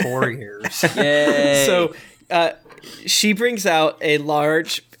last 4 years. Yay. So, she brings out a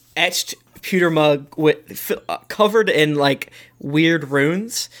large etched pewter mug covered in like weird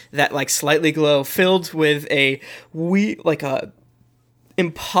runes that like slightly glow, filled with a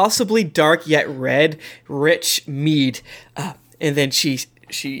impossibly dark yet red, rich mead, and then she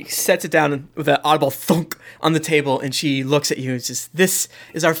sets it down with an audible thunk on the table, and she looks at you and says, "This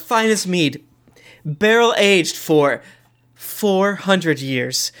is our finest mead, barrel aged for 400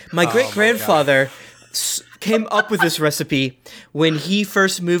 years. My great grandfather came up with this recipe when he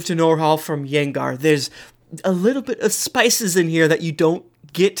first moved to Norhall from Yengar. There's a little bit of spices in here that you don't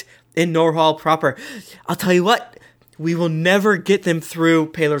get in Norhall proper. I'll tell you what, we will never get them through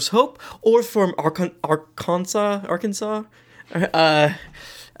Paler's Hope or from Arkansas,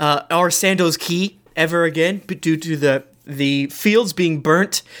 or Sando's Key ever again, but due to the fields being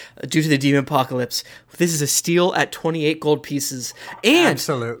burnt due to the demon apocalypse. This is a steal at 28 gold pieces. And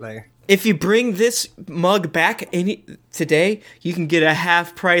Absolutely. if you bring this mug back today, you can get a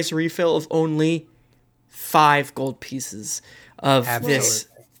half price refill of only 5 gold pieces of this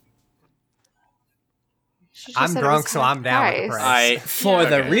She just I'm said it drunk, was so half I'm down with the price. for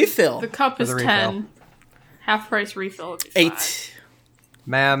the refill. The cup is the refill. 10. Half price refill would be 5. 8.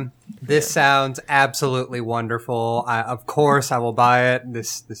 Ma'am, this sounds absolutely wonderful. Of course, I will buy it.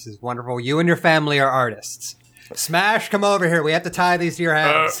 This is wonderful. You and your family are artists. Smash, come over here. We have to tie these to your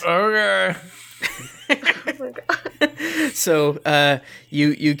hands. Okay. So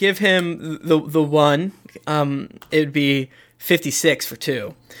you give him the one. It would be 56 for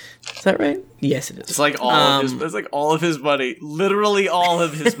 2. Is that right? Yes, it is. It's like all of his. It's like all of his money. Literally all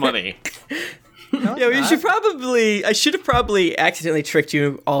of his money. Yeah, we should probably. I should have probably accidentally tricked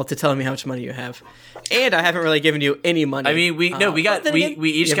you all to telling me how much money you have, and I haven't really given you any money. I mean, we got then we again,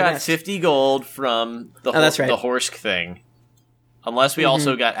 each you haven't got asked. 50 gold from the that's right. the Horsk thing, unless we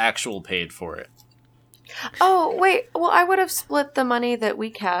also got actual paid for it. Oh, wait. Well, I would have split the money that we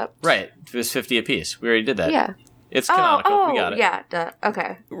kept. Right, it was 50 apiece. We already did that. Yeah. It's canonical. We got it. yeah. Duh.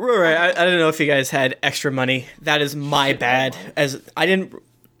 Okay. Right. I don't know if you guys had extra money. That is my bad. As I didn't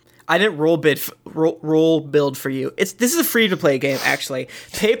roll build for you. This is a free to play game actually.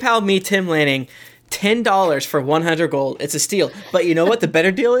 PayPal me Tim Lanning $10 for 100 gold. It's a steal. But you know what the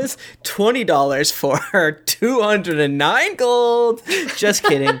better deal is? $20 for 209 gold. Just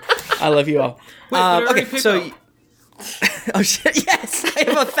kidding. I love you all. Okay, so. Oh shit! Yes, I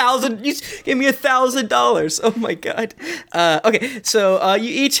have 1,000. You give me $1,000. Oh my god. Okay, so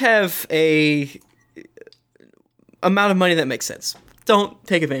you each have a amount of money that makes sense. Don't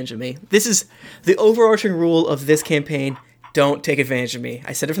take advantage of me. This is the overarching rule of this campaign. Don't take advantage of me.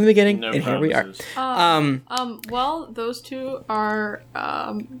 I said it from the beginning, No and here we are. promises. Well, those two are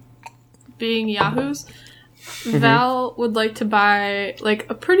being yahoos. Val would like to buy like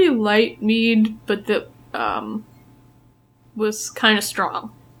a pretty light mead, but that was kind of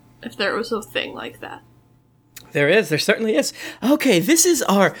strong. If there was a thing like that. There certainly is. Okay, this is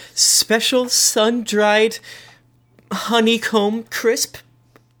our special sun-dried honeycomb crisp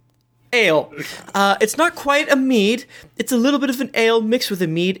ale. It's not quite a mead. It's a little bit of an ale mixed with a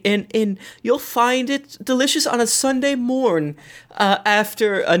mead, and you'll find it delicious on a Sunday morn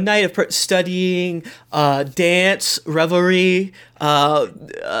after a night of studying, dance, revelry,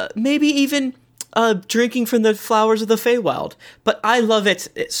 maybe even drinking from the flowers of the Feywild. But I love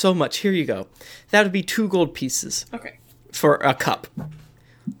it so much. Here you go. That would be 2 gold pieces Okay. for a cup.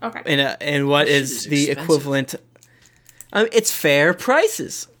 Okay. And what Shit is is the expensive. equivalent? It's fair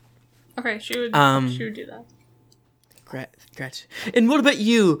prices. Okay, she would do that. Gotcha. And what about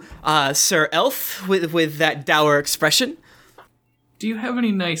you, Sir Elf, with that dour expression? Do you have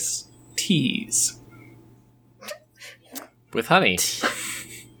any nice teas? With honey.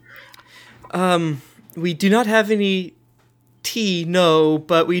 We do not have any tea, no,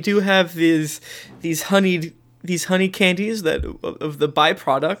 but we do have these honey candies that of the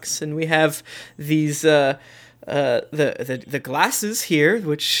byproducts, and we have these the glasses here,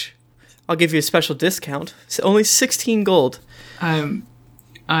 which I'll give you a special discount. It's only 16 gold. I'm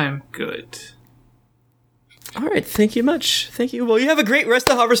good. All right, thank you much. Thank you. Well, you have a great rest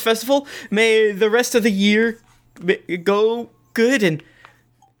of the Harvest Festival. May the rest of the year go good, and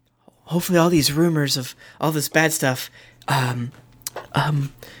hopefully all these rumors of all this bad stuff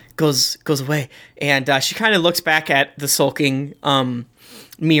goes away. And she kind of looks back at the sulking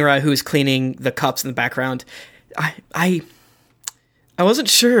Mira, who's cleaning the cups in the background. I wasn't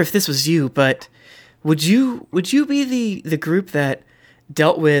sure if this was you, but would you be the group that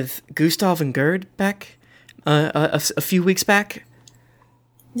dealt with Gustav and Gerd back a few weeks back?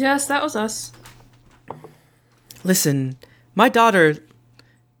 Yes, that was us. Listen, my daughter,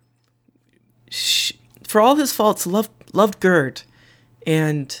 for all his faults, loved Gerd,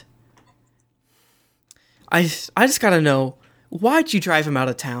 and I just gotta know, why'd you drive him out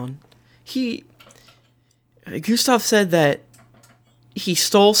of town? Gustav said that he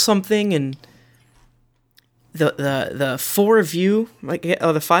stole something, and the four of you,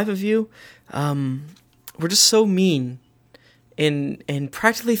 the five of you, were just so mean, and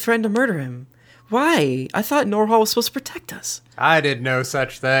practically threatened to murder him. Why? I thought Norhall was supposed to protect us. I did no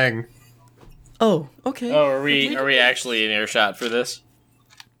such thing. Oh, okay. Oh, are we actually in earshot for this?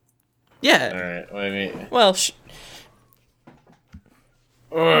 Yeah. All right. What do you mean? Well,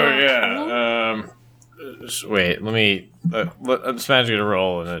 Oh yeah. Wait. Let me. I'm just managing to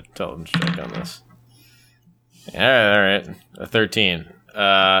roll an intelligence check on this. All right. A 13.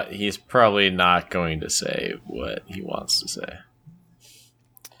 He's probably not going to say what he wants to say.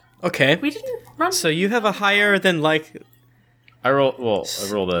 okay. We didn't run. So you have a higher than like. I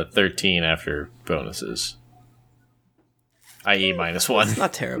rolled a 13 after bonuses, i.e. -1.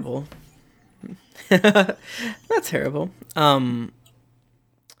 Not terrible. Not terrible.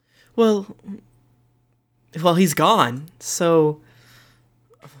 Well, he's gone. So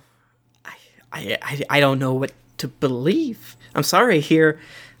I don't know what to believe. I'm sorry. Here,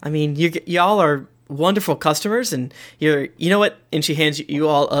 I mean, y'all are wonderful customers, and you know what? And she hands you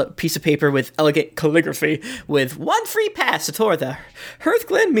all a piece of paper with elegant calligraphy with 1 free pass to tour the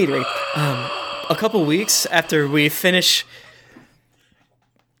Hearthglen Meadery. A couple weeks after we finish.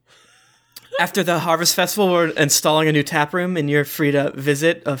 After the Harvest Festival, we're installing a new tap room, and you're free to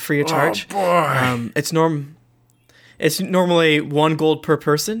visit, free of charge. Oh boy! It's normally 1 gold per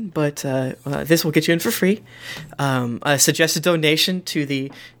person, but this will get you in for free. A suggested donation to the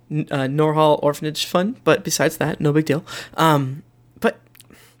Norhall Orphanage Fund, but besides that, no big deal. But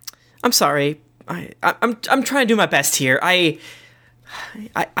I'm sorry. I'm trying to do my best here. I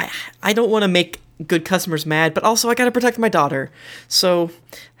don't want to make good customers mad, but also I gotta protect my daughter. So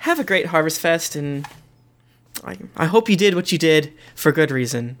have a great Harvest Fest, and I hope you did what you did for good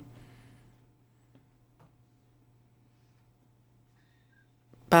reason.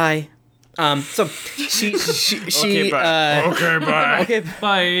 Bye. So she Okay, bye. Okay, bye. okay,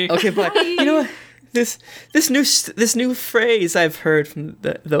 Bye. okay, but you know what? This new phrase I've heard from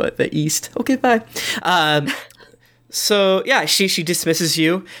the East. Okay, bye. So yeah, she dismisses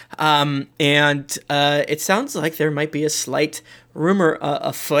you, and it sounds like there might be a slight rumor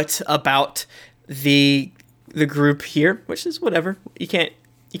afoot about the group here, which is whatever. You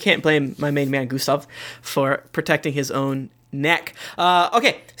can't blame my main man Gustav for protecting his own neck.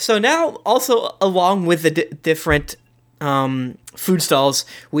 Okay, so now also along with the different food stalls,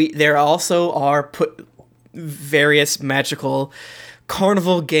 there also are put various magical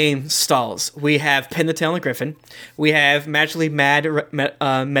carnival game stalls. We have Pin the Tail and the Griffin. We have Magically Mad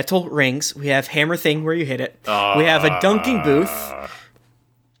metal rings. We have Hammer Thing where you hit it. We have a dunking booth.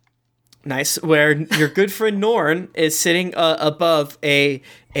 Nice, where your good friend Norn is sitting above a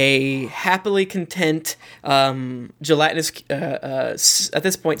happily content gelatinous at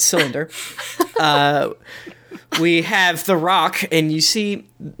this point cylinder. We have the Rock, and you see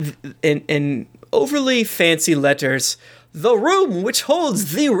in overly fancy letters, "The room which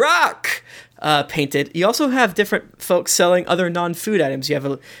holds the Rock," painted. You also have different folks selling other non-food items. You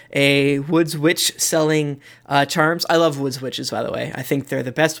have a Woods Witch selling charms. I love Woods Witches, by the way. I think they're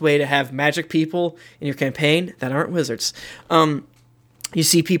the best way to have magic people in your campaign that aren't wizards. You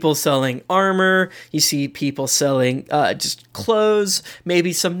see people selling armor. You see people selling just clothes,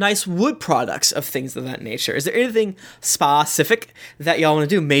 maybe some nice wood products of things of that nature. Is there anything specific that y'all want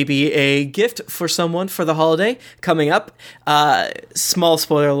to do? Maybe a gift for someone for the holiday coming up. Small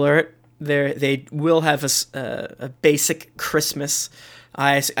spoiler alert, they will have a basic Christmas,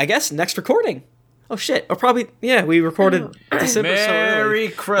 I guess, next recording. Oh shit! Or probably, yeah, we recorded December so early. Merry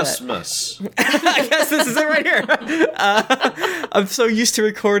Christmas. I guess this is it right here. I'm so used to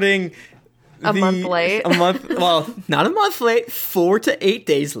recording A month late. Well, not a month late, 4 to 8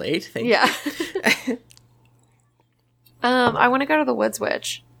 days late. Thank you. Yeah. I want to go to the Woods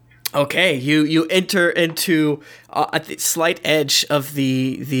Witch. Okay, you enter into at the slight edge of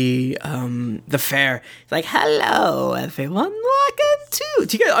the fair. It's like, hello everyone, welcome to.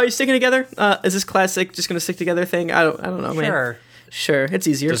 Do you guys, are you sticking together? Is this classic just gonna stick together thing? I don't know, man. Sure, it's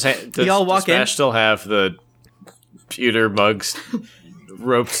easier. You all walk in. Smash still have the pewter mugs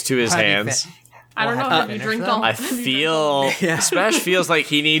roped to his hands? I don't know if you drink all. I feel Smash feels like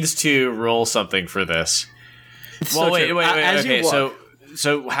he needs to roll something for this. Well, wait. Okay,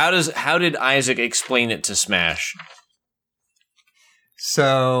 so how did Isaac explain it to Smash?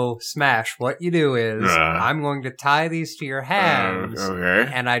 So, Smash, what you do is, I'm going to tie these to your hands,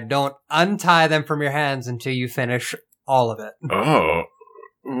 Okay. and I don't untie them from your hands until you finish all of it. Oh.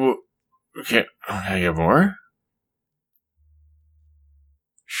 Okay. Can I get more?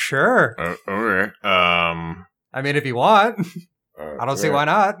 Sure. Okay. I mean, if you want. I don't see why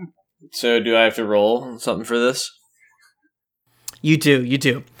not. So, do I have to roll something for this? You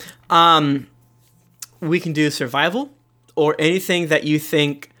do. We can do survival or anything that you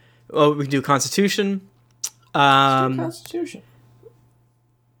think. Oh, we can do Constitution. Let's do Constitution.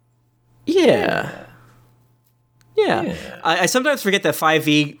 Yeah. I sometimes forget that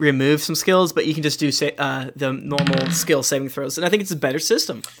 5e removes some skills, but you can just do the normal skill saving throws, and I think it's a better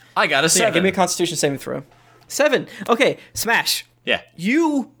system. I got a 7. Yeah, give me a Constitution saving throw. 7. Okay, Smash. Yeah.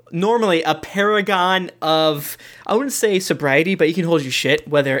 You normally a paragon of, I wouldn't say sobriety, but you can hold your shit,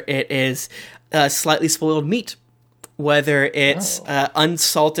 whether it is slightly spoiled meat, whether it's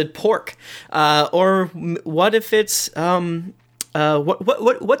unsalted pork, or what if it's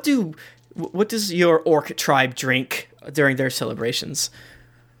what does your orc tribe drink during their celebrations?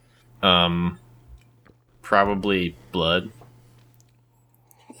 Probably blood.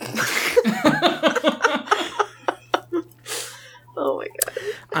 Oh my god.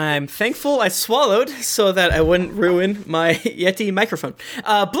 I'm thankful I swallowed so that I wouldn't ruin my Yeti microphone.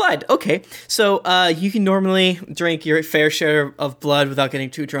 Blood. Okay. So you can normally drink your fair share of blood without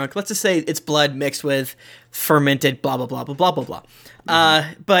getting too drunk. Let's just say it's blood mixed with fermented blah, blah, blah, blah, blah, blah, blah.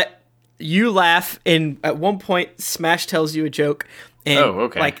 But you laugh, and at one point, Smash tells you a joke. And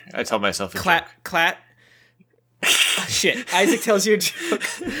okay. Like, I tell myself a joke. Clap. Shit. Isaac tells you a joke.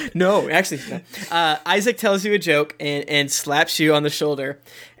 No, actually, no. Isaac tells you a joke and slaps you on the shoulder,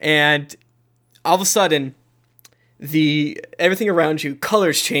 and all of a sudden, everything around you,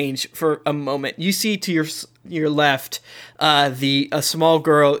 colors change for a moment. You see to your left, a small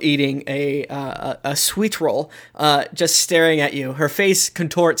girl eating a sweet roll, just staring at you. Her face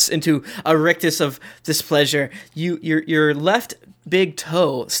contorts into a rictus of displeasure. Your left big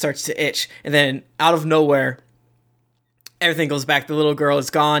toe starts to itch, and then out of nowhere, everything goes back. The little girl is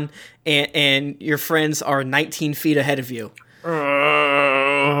gone, and your friends are 19 feet ahead of you.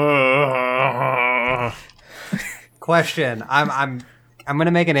 Question. I'm gonna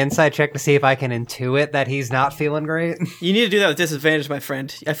make an insight check to see if I can intuit that he's not feeling great. You need to do that with disadvantage, my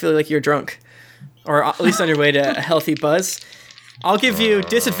friend. I feel like you're drunk, or at least on your way to a healthy buzz. I'll give you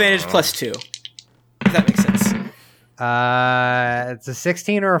disadvantage +2. If that makes sense. It's a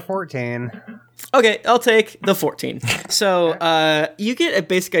 16 or a 14. Okay, I'll take the 14. So, you get a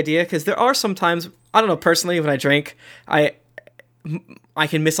basic idea, because there are some times, I don't know, personally, when I drink, I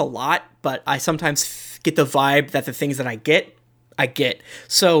can miss a lot, but I sometimes get the vibe that the things that I get.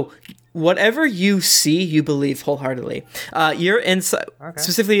 So, whatever you see, you believe wholeheartedly. Your insight,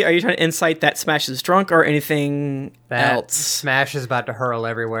 specifically, are you trying to insight that Smash is drunk or anything else? Smash is about to hurl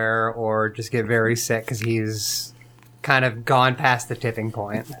everywhere or just get very sick because he's kind of gone past the tipping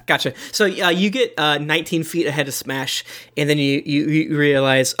point. Gotcha. So you get 19 feet ahead of Smash, and then you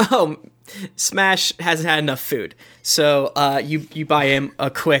realize, oh, Smash hasn't had enough food. So you buy him a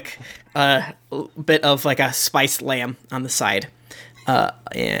quick bit of like a spiced lamb on the side.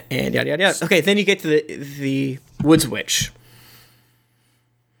 And yada yada yada. Okay, then you get to the Woods Witch,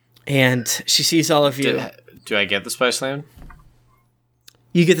 and she sees all of you. Do I get the spice lamb?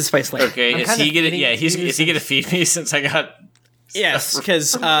 You get the spice lamb. Okay, is he gonna feed me since I got? Yes,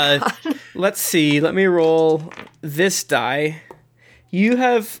 because let's see. Let me roll this die. you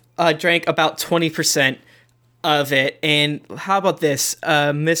have drank about 20% of it. And how about this,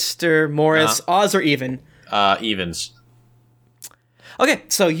 Mr. Morris, odds or even? Evens. Okay,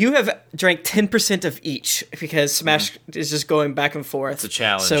 so you have drank 10% of each because Smash is just going back and forth. It's a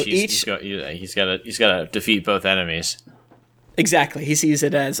challenge. So he's got to defeat both enemies. Exactly. He sees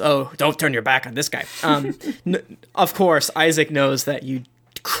it as, oh, don't turn your back on this guy. Of course, Isaac knows that you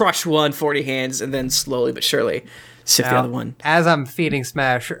crush one 40 hands and then slowly but surely sip the Now, other one. As I'm feeding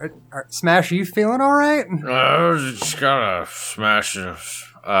Smash, Smash, are you feeling all right? I just gotta smash it.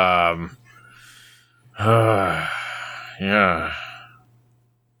 Yeah.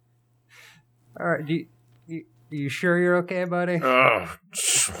 All right, you sure you're okay, buddy?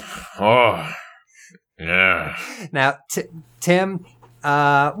 Yeah. Now, Tim,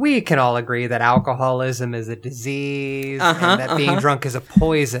 we can all agree that alcoholism is a disease and that being drunk is a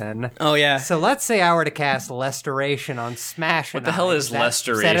poison. Oh, yeah. So let's say I were to cast Lestoration on Smash. What the hell is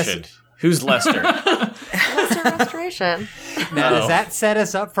Lestoration? Lestoration? Who's Lester? Lester Restoration. Now, does that set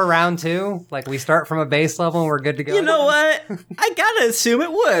us up for round 2? Like, we start from a base level and we're good to go? You know what? I gotta assume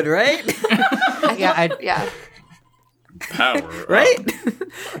it would, right? Yeah. Power. Right?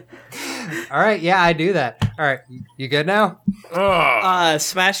 All right, yeah, I do that. All right, you good now?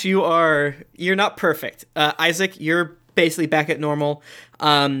 Smash, you're not perfect. Isaac, you're basically back at normal.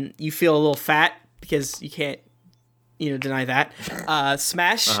 You feel a little fat because you can't, deny that.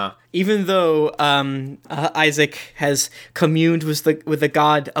 Smash, even though Isaac has communed with the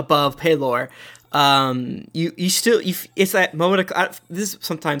god above Pelor, you still it's that moment of, this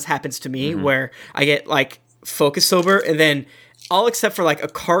sometimes happens to me where I get like focus sober and then all except for like a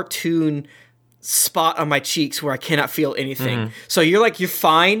cartoon spot on my cheeks where I cannot feel anything. So you're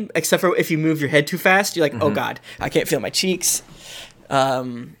fine, except for if you move your head too fast, you're like, oh god, I can't feel my cheeks.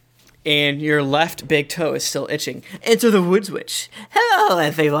 And your left big toe is still itching. Enter the Woods Witch. Hello,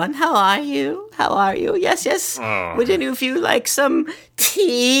 everyone. How are you? Yes. Would any of you like some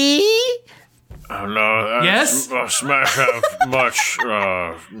tea? Oh, no. Yes? Smash have much.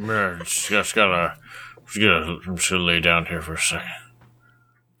 Just gotta lay down here for a second.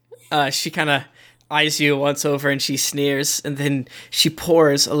 She kind of eyes you once over and she sneers, and then she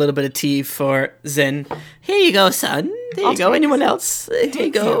pours a little bit of tea for Zen. Here you go, son. There you go. Anyone else? Here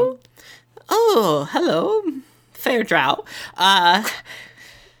you go. Oh, hello. Fair drow. Hello.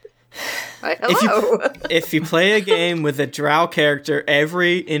 If you play a game with a drow character,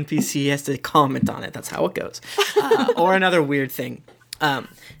 every NPC has to comment on it. That's how it goes. Or another weird thing. Not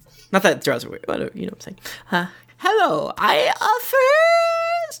that drows are weird, but you know what I'm saying. Hello, I offer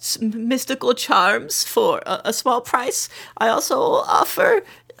mystical charms for a small price. I also offer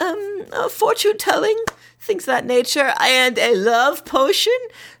fortune telling, things of that nature, and a love potion,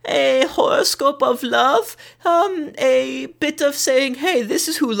 a horoscope of love, a bit of saying, hey, this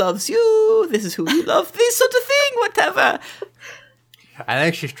is who loves you, this is who you love, this sort of thing, whatever. I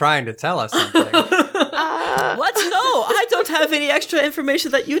think she's trying to tell us something. What? No, I don't have any extra information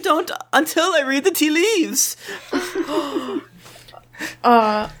that you don't until I read the tea leaves.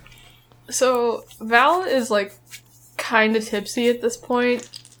 So Val is like kind of tipsy at this point.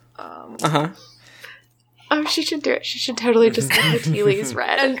 Oh, she should do it. She should totally just get the tea leaves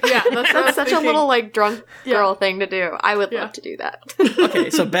read. And yeah, That's such a little like drunk girl thing to do. I would love to do that. Okay,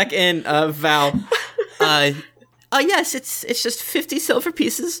 so Beck and Val. Yes, it's just 50 silver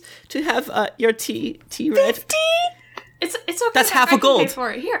pieces to have your tea read. 50? It's okay. That's half I a can gold. pay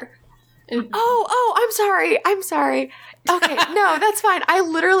for it here. And I'm sorry. Okay, no, that's fine. I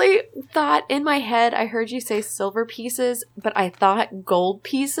literally thought in my head, I heard you say silver pieces, but I thought gold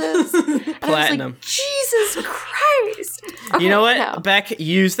pieces. And Platinum. I was like, Jesus Christ. Okay, You know what? no. Beck,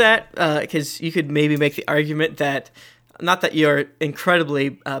 use that because you could maybe make the argument that, not that you're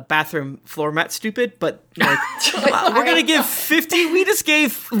incredibly bathroom floor mat stupid, but like, we're going to give 50. We just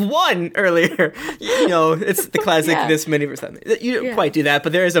gave 1 earlier. It's the classic this many or something. You don't quite do that,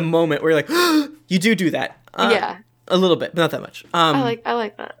 but there is a moment where you're like, you do that. Yeah. A little bit, but not that much. I like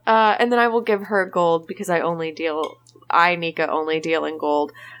that. And then I will give her gold because Nika, only deal in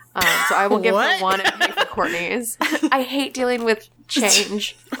gold. So I will give her 1 and pay for Courtney's. I hate dealing with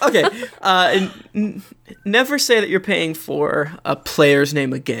change. Okay. Never say that you're paying for a player's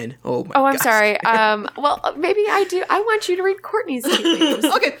name again. Oh my god. Oh, I'm sorry. Well, maybe I do. I want you to read Courtney's tea leaves.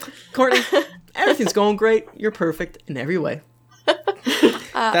 Okay, Courtney, everything's going great. You're perfect in every way.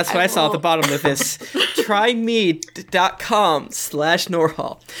 That's what I saw at the bottom of this.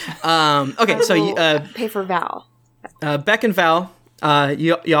 Tryme.com/Norhall. Okay, so you pay for Val. Beck and Val,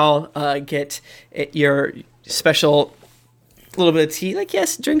 y'all get your special little bit of tea. Like,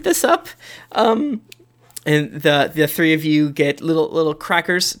 yes, drink this up. the three of you get little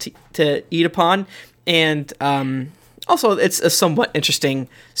crackers to eat upon, and also it's a somewhat interesting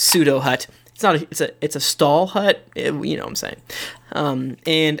pseudo hut. It's not it's a stall hut, you know what I'm saying.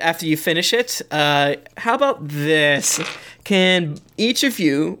 And after you finish it, how about this? Can each of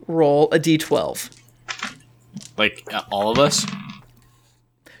you roll a d12? Like all of us?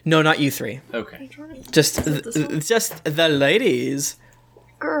 No, not you three. Okay. Just the ladies.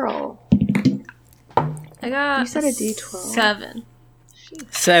 Girl. I got You said a D12. 7.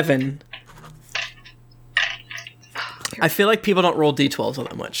 7. I feel like people don't roll d12s all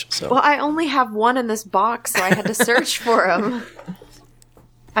that much. So Well, I only have one in this box, so I had to search for him.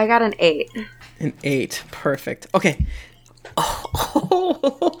 I got an 8. an 8, perfect. Okay.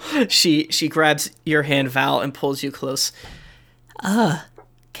 Oh, she grabs your hand, Val, and pulls you close.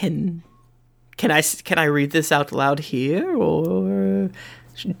 Can I read this out loud here, or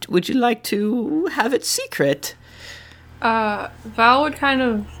would you like to have it secret? Val would kind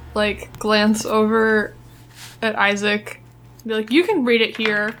of like glance over at Isaac, and be like, "You can read it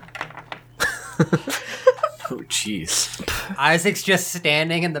here." Oh, jeez. Isaac's just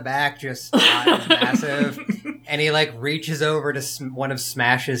standing in the back, just eyes massive, and he like reaches over to one of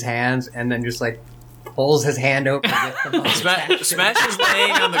Smash's hands, and then just like pulls his hand open with the bone. Smash is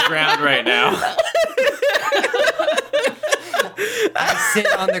laying on the ground right now. I sit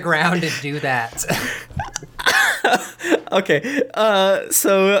on the ground and do that. Okay,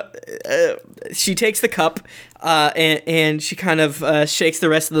 so she takes the cup and she kind of shakes the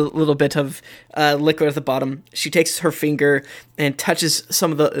rest of the little bit of liquid at the bottom. She takes her finger and touches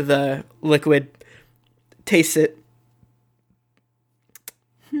some of the liquid, tastes it.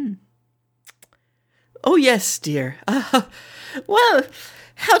 Oh, yes, dear. Well,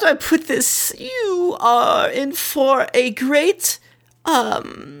 how do I put this? You are in for a great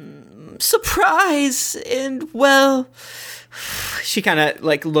surprise, and well, she kind of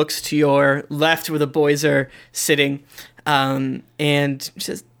like looks to your left where the boys are sitting, and she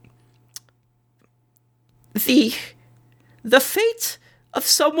says, the fate of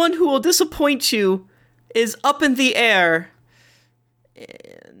someone who will disappoint you is up in the air.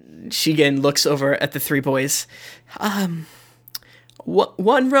 And she again looks over at the three boys.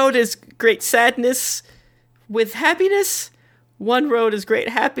 One road is great sadness with happiness. One road is great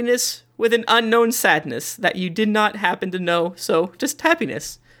happiness with an unknown sadness that you did not happen to know. So just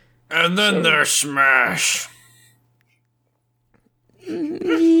happiness. And then there's Smash.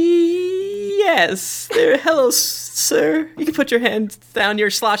 Yes. There. Hello, sir. You can put your hand down. You're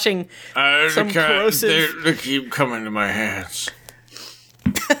sloshing some corrosive. They keep coming to my hands.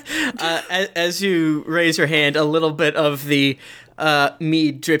 As you raise your hand, a little bit of the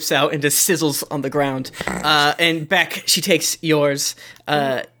mead drips out and just sizzles on the ground. And Beck, she takes yours,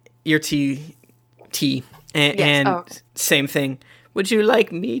 your tea, and same thing. Would you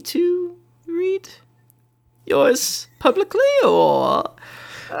like me to read yours publicly, or?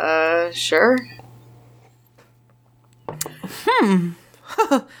 Sure.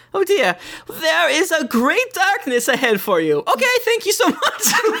 Oh dear, there is a great darkness ahead for you. Okay, thank you so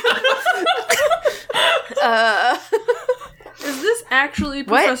much. Is this actually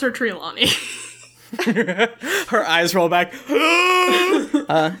Professor Trelawney? Her eyes roll back.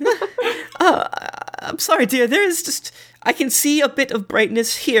 I'm sorry, dear. There is just... I can see a bit of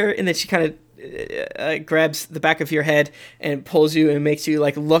brightness here. And then she kind of grabs the back of your head and pulls you and makes you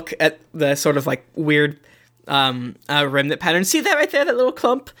like look at the sort of like weird remnant pattern. See that right there, that little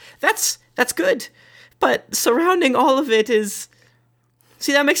clump? That's good. But surrounding all of it is...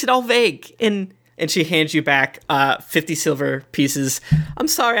 See, that makes it all vague. And she hands you back 50 silver pieces. I'm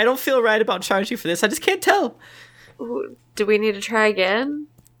sorry, I don't feel right about charging you for this. I just can't tell. Do we need to try again?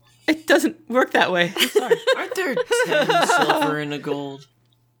 It doesn't work that way. I'm sorry. Aren't there 10 silver and a gold?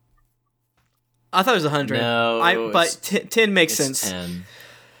 I thought it was 100. No, but 10 makes sense. 10.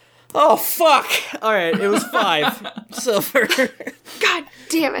 Oh, fuck. All right, it was 5 silver. God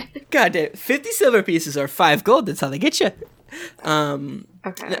damn it. God damn it. 50 silver pieces are 5 gold. That's how they get you.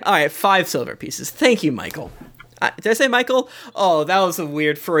 Okay. All right, 5 silver pieces. Thank you, Michael. Did I say Michael? Oh, that was a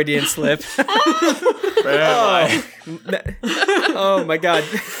weird Freudian slip. Oh my god.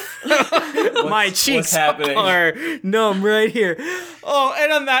 My cheeks are numb right here. Oh,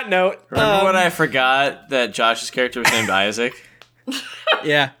 and on that note... Remember when I forgot that Josh's character was named Isaac?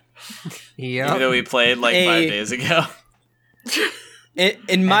 Yeah. Even though we played like 5 days ago.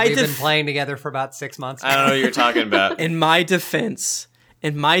 In my we've been playing together for about 6 months. I don't know what you're talking about. In my defense,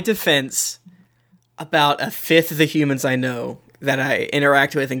 about a fifth of the humans I know that I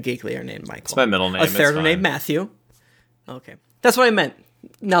interact with in Geekly are named Michael. It's my middle name. A third are named Matthew. Okay. That's what I meant.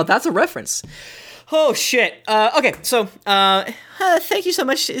 Now, that's a reference. Oh shit. Okay, so thank you so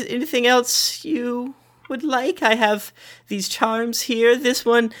much. Anything else you would like? I have these charms here. This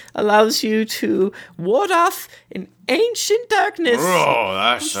one allows you to ward off an ancient darkness. Oh,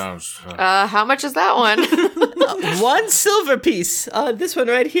 that sounds. How much is that one? 1 silver piece. This one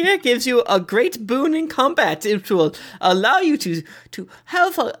right here gives you a great boon in combat. It will allow you to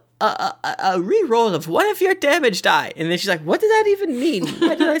have a reroll of one of your damage die. And then she's like, what did that even mean?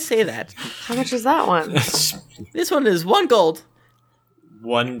 Why did I say that? How much is that one? This one is 1 gold.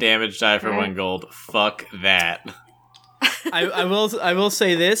 1 damage die for 1 gold. Fuck that. I will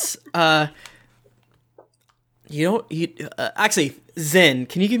say this. Actually, Zen,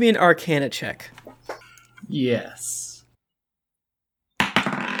 can you give me an Arcana check? Yes.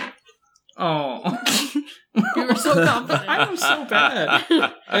 Oh. You were so confident. I'm so bad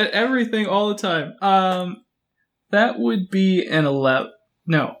at everything all the time. That would be an 11.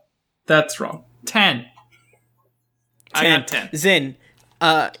 No, that's wrong. 10. I got 10. Zen,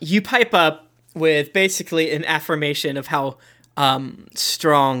 you pipe up with basically an affirmation of how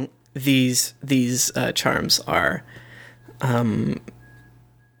strong these charms are.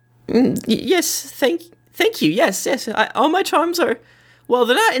 Yes, thank you. Yes. All my charms are. Well,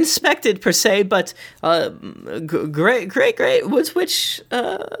 they're not inspected per se, but great witch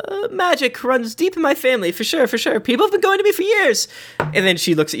magic runs deep in my family, for sure. People have been going to me for years. And then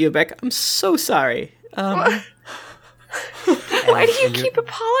she looks at you, Beck. I'm so sorry. Why do you keep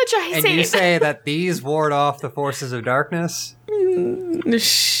apologizing? And you say that these ward off the forces of darkness?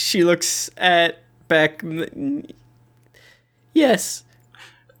 She looks at Beck. Yes.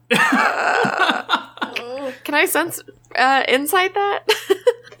 Can I sense inside that?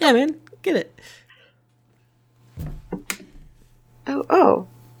 Yeah, man. Get it. Oh.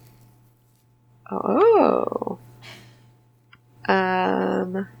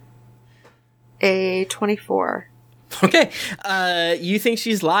 A 24. Okay. You think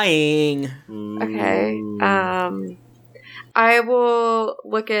she's lying. Okay. I will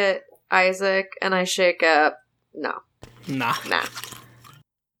look at Isaac and I shake up. No. Nah.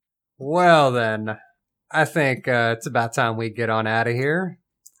 Well then, I think it's about time we get on out of here.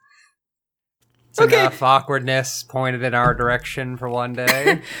 It's enough awkwardness pointed in our direction for one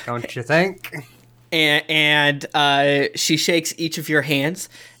day, don't you think? And she shakes each of your hands,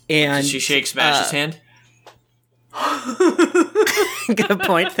 and She shakes Smash's hand. Good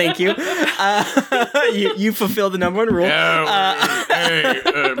point. Thank you. You fulfill the number 1 rule. Hey,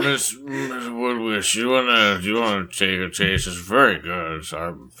 Miss Woodwish, do you wanna take a taste? It's very good. It's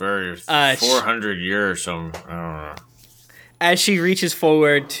our very 400 year or something. I don't know. As she reaches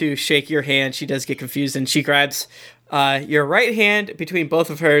forward to shake your hand, she does get confused, and she grabs your right hand between both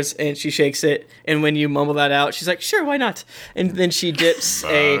of hers, and she shakes it. And when you mumble that out, she's like, "Sure, why not?" And then she dips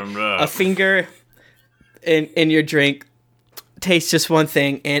a finger in your drink, tastes just one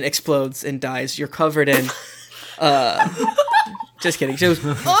thing, and explodes and dies. You're covered in. Just kidding. She goes,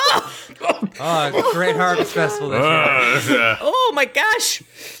 Oh, great Harvest Festival this year. oh my gosh!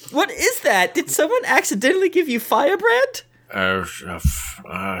 What is that? Did someone accidentally give you firebrand? No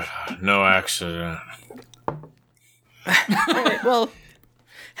accident. Alright, well,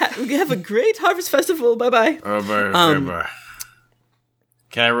 have a great Harvest Festival. Bye-bye. Bye.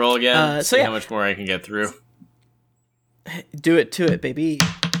 Can I roll again? So See yeah. how much more I can get through. Do it to it, baby. Do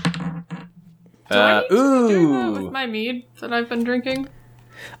I need to do that Ooh. with my mead that I've been drinking?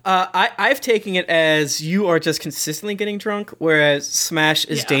 I've taken it as you are just consistently getting drunk, whereas Smash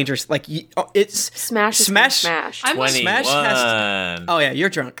is dangerous. Like it's Smash. I'm 21. Smash has oh yeah, you're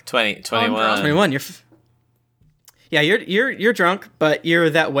drunk. 21. 21. You're drunk, but you're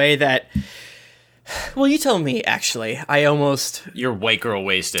that way that. Well, you tell me. Actually, You're white girl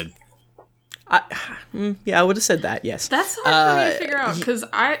wasted. Yeah, I would have said that. Yes. That's hard for me to figure out because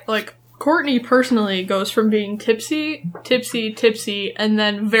Courtney personally goes from being tipsy, and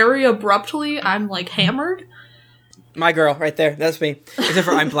then very abruptly I'm like hammered. My girl, right there. That's me. Except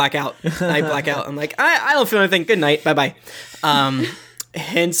for I'm blackout. I black out. I'm like, I don't feel anything. Good night. Bye bye.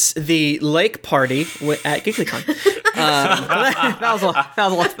 Hence the lake party at GeeklyCon. That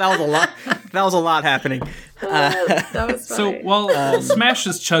was a lot happening. That was So funny. while Smash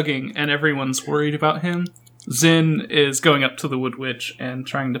is chugging and everyone's worried about him, Zin is going up to the Wood Witch and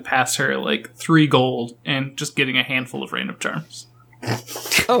trying to pass her like 3 gold and just getting a handful of random charms.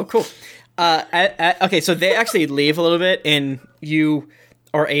 Oh, cool. Okay, so they actually leave a little bit, and you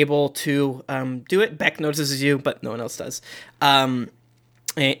are able to do it. Beck notices you, but no one else does.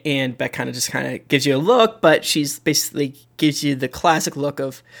 And Beck kind of gives you a look, but she's basically gives you the classic look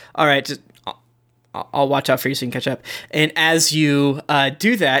of, all right, just I'll watch out for you so you can catch up. And as you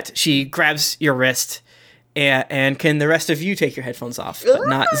do that, she grabs your wrist. And can the rest of you take your headphones off, but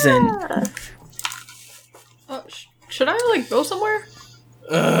not Zen? Should I like go somewhere?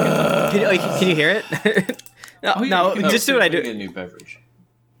 Can you hear it? no, just do what I do. A new beverage.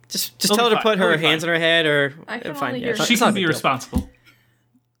 Just tell her to put her hands on her head, or I can fine. only Yeah, hear it's not- She it's not a can big be deal. responsible.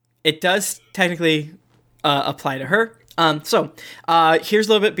 It does technically apply to her. So here's a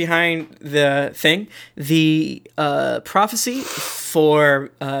little bit behind the thing. The prophecy for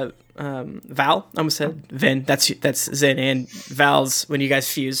Val. I almost said Vin. That's Zen and Val's when you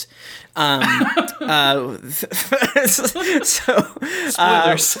guys fuse.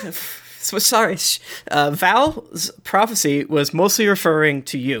 Spoilers. So sorry. Val's prophecy was mostly referring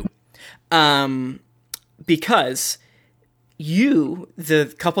to you, because you,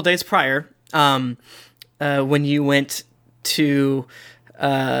 the couple days prior, when you went to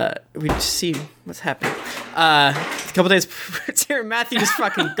we just see what's happening. A couple days, Matthew just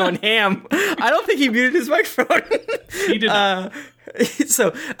fucking going ham. I don't think he muted his microphone. He did not.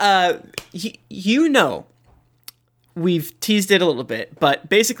 So, you know, we've teased it a little bit, but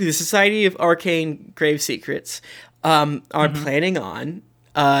basically, the Society of Arcane Grave Secrets are planning on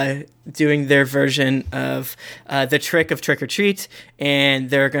doing their version of the trick of trick or treat,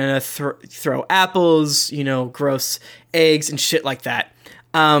 and they're gonna throw apples, gross eggs and shit like that.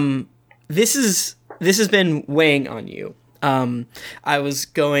 This has been weighing on you. I was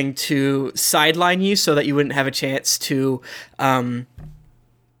going to sideline you so that you wouldn't have a chance to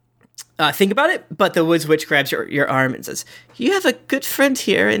think about it, but the Woods Witch grabs your arm and says, "You have a good friend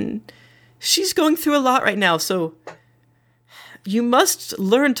here, and she's going through a lot right now, so you must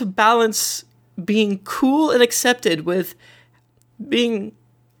learn to balance being cool and accepted with being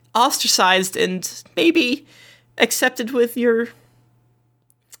ostracized and maybe accepted with your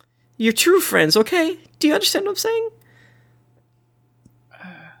true friends, okay? Do you understand what I'm saying?"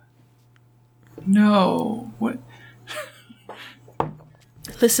 No. What?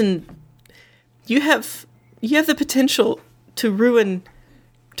 Listen, you have the potential to ruin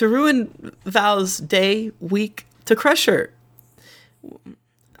Val's day, week, to crush her.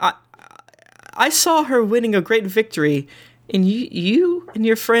 I saw her winning a great victory, and you and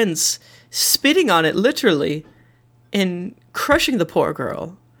your friends spitting on it literally and crushing the poor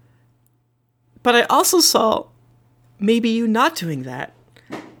girl. But I also saw maybe you not doing that.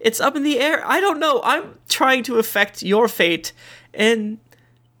 It's up in the air. I don't know. I'm trying to affect your fate and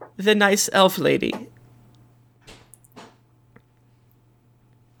the nice elf lady.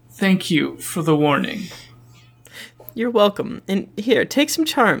 Thank you for the warning. You're welcome. And here, take some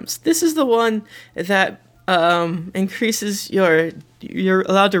charms. This is the one that increases you're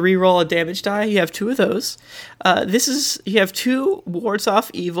allowed to re-roll a damage die. You have 2 of those. You have 2 wards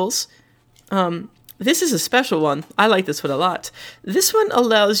off evils. This is a special one. I like this one a lot. This one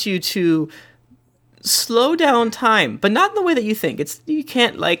allows you to slow down time, but not in the way that you think. You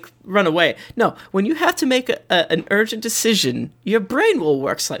can't run away. No, when you have to make an urgent decision, your brain will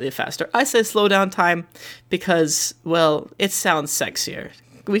work slightly faster. I say slow down time because, well, it sounds sexier.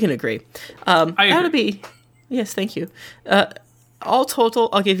 We can agree. That'll be, yes, thank you. All total,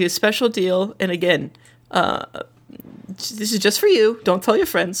 I'll give you a special deal. And again, this is just for you. Don't tell your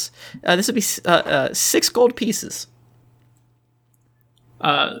friends. This would be 6 gold pieces.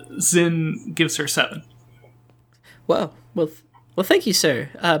 Zin gives her 7. Well, thank you, sir.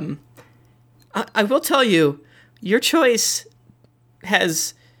 I will tell you, your choice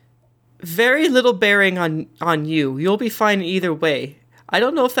has very little bearing on you. You'll be fine either way. I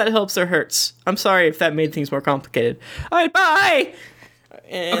don't know if that helps or hurts. I'm sorry if that made things more complicated. All right, bye.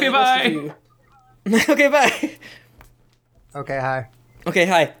 And Okay, bye. Okay, bye. Okay, hi. Okay,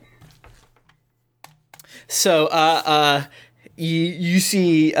 hi. So, you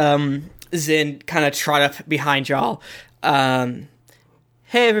see Zin kind of trot up behind y'all.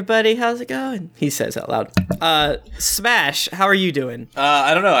 Hey, everybody, how's it going? He says out loud. Smash, how are you doing?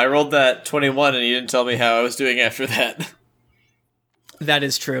 I don't know. I rolled that 21 and you didn't tell me how I was doing after that. That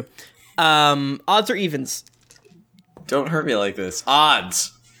is true. Odds or evens? Don't hurt me like this.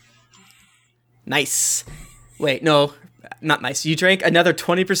 Odds. Nice. Wait, no, not nice. You drank another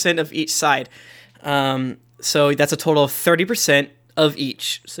 20% of each side. So that's a total of 30% of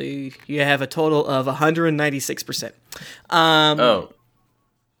each. So you have a total of 196%. Oh.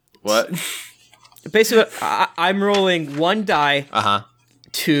 What? Basically, I'm rolling 1 die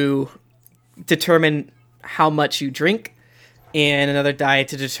to determine how much you drink, and another die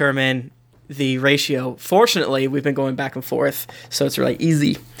to determine the ratio. Fortunately, we've been going back and forth, so it's really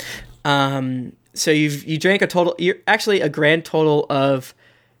easy. So you drank you're actually a grand total of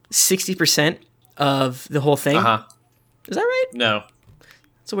 60% of the whole thing. Uh-huh. Is that right? No.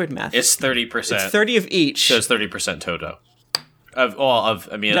 It's a weird math. It's 30%. It's 30 of each. So it's 30% Toto.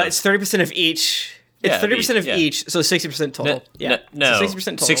 No, it's 30% of each. It's 30% of each, so 60% total. No. So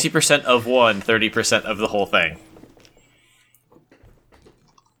 60% total. 60% of one, 30% of the whole thing.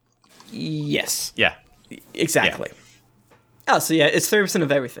 Yes. Yeah. Exactly. Yeah. Oh, so yeah, it's 30%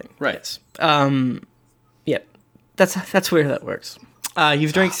 of everything. Right. Yep. That's where that works.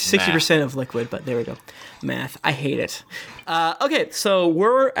 You've drank 60% of liquid, but there we go. Math. I hate it. Okay, so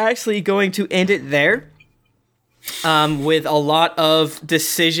we're actually going to end it there. With a lot of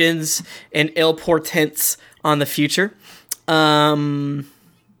decisions and ill portents on the future. The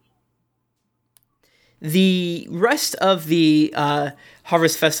rest of the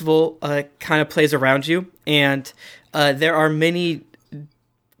Harvest Festival kind of plays around you, and there are many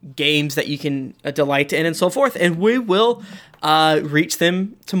games that you can delight in and so forth, and we will reach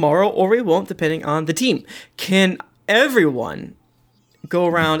them tomorrow, or we won't, depending on the team. Can everyone go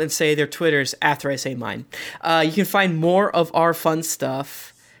around and say their Twitters after I say mine? You can find more of our fun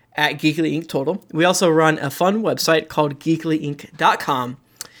stuff at Geekly Inc. Total. We also run a fun website called geeklyinc.com.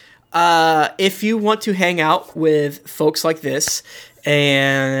 If you want to hang out with folks like this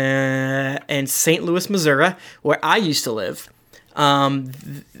and St. Louis, Missouri, where I used to live,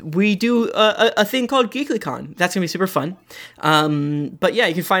 we do a thing called GeeklyCon. That's gonna be super fun. But yeah,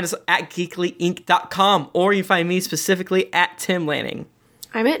 you can find us at geeklyinc.com, or you can find me specifically at Tim Lanning.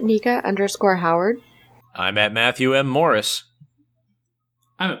 I'm at Nika_Howard. I'm at Matthew M. Morris.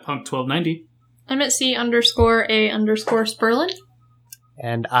 I'm at Punk1290. I'm at C_A_Sperlin.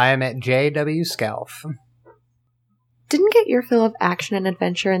 And I am at JW Scalf. Didn't get your fill of action and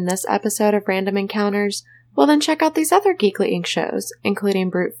adventure in this episode of Random Encounters? Well, then check out these other Geekly Inc. shows, including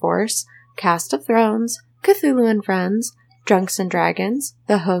Brute Force, Cast of Thrones, Cthulhu and Friends, Drunks and Dragons,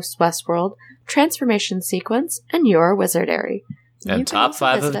 The Host Westworld, Transformation Sequence, and Your Wizardary. And Top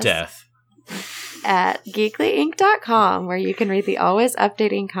 5 of Death. At geeklyinc.com, where you can read the always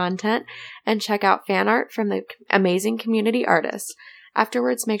updating content and check out fan art from the amazing community artists.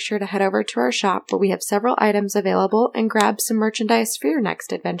 Afterwards, make sure to head over to our shop, where we have several items available, and grab some merchandise for your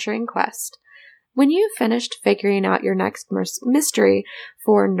next adventuring quest. When you've finished figuring out your next mystery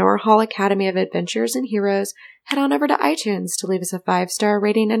for Norhall Academy of Adventures and Heroes, head on over to iTunes to leave us a 5-star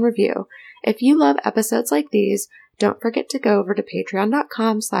rating and review. If you love episodes like these, don't forget to go over to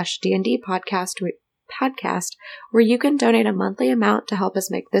patreon.com/D&D podcast, where you can donate a monthly amount to help us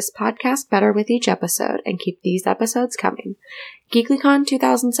make this podcast better with each episode and keep these episodes coming. GeeklyCon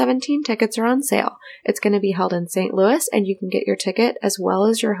 2017 tickets are on sale. It's going to be held in St. Louis, and you can get your ticket as well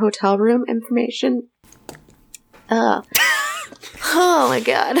as your hotel room information. Oh my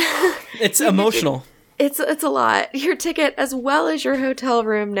god. It's emotional. It's a lot. Your ticket as well as your hotel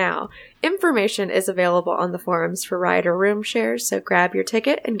room now. Information is available on the forums for ride or room shares, so grab your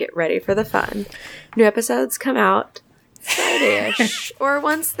ticket and get ready for the fun. New episodes come out Friday-ish, or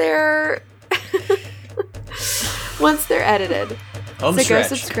once they're edited. So go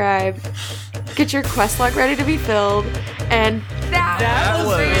subscribe, get your quest log ready to be filled, and that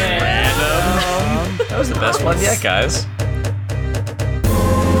was random. That was the best one yet, guys.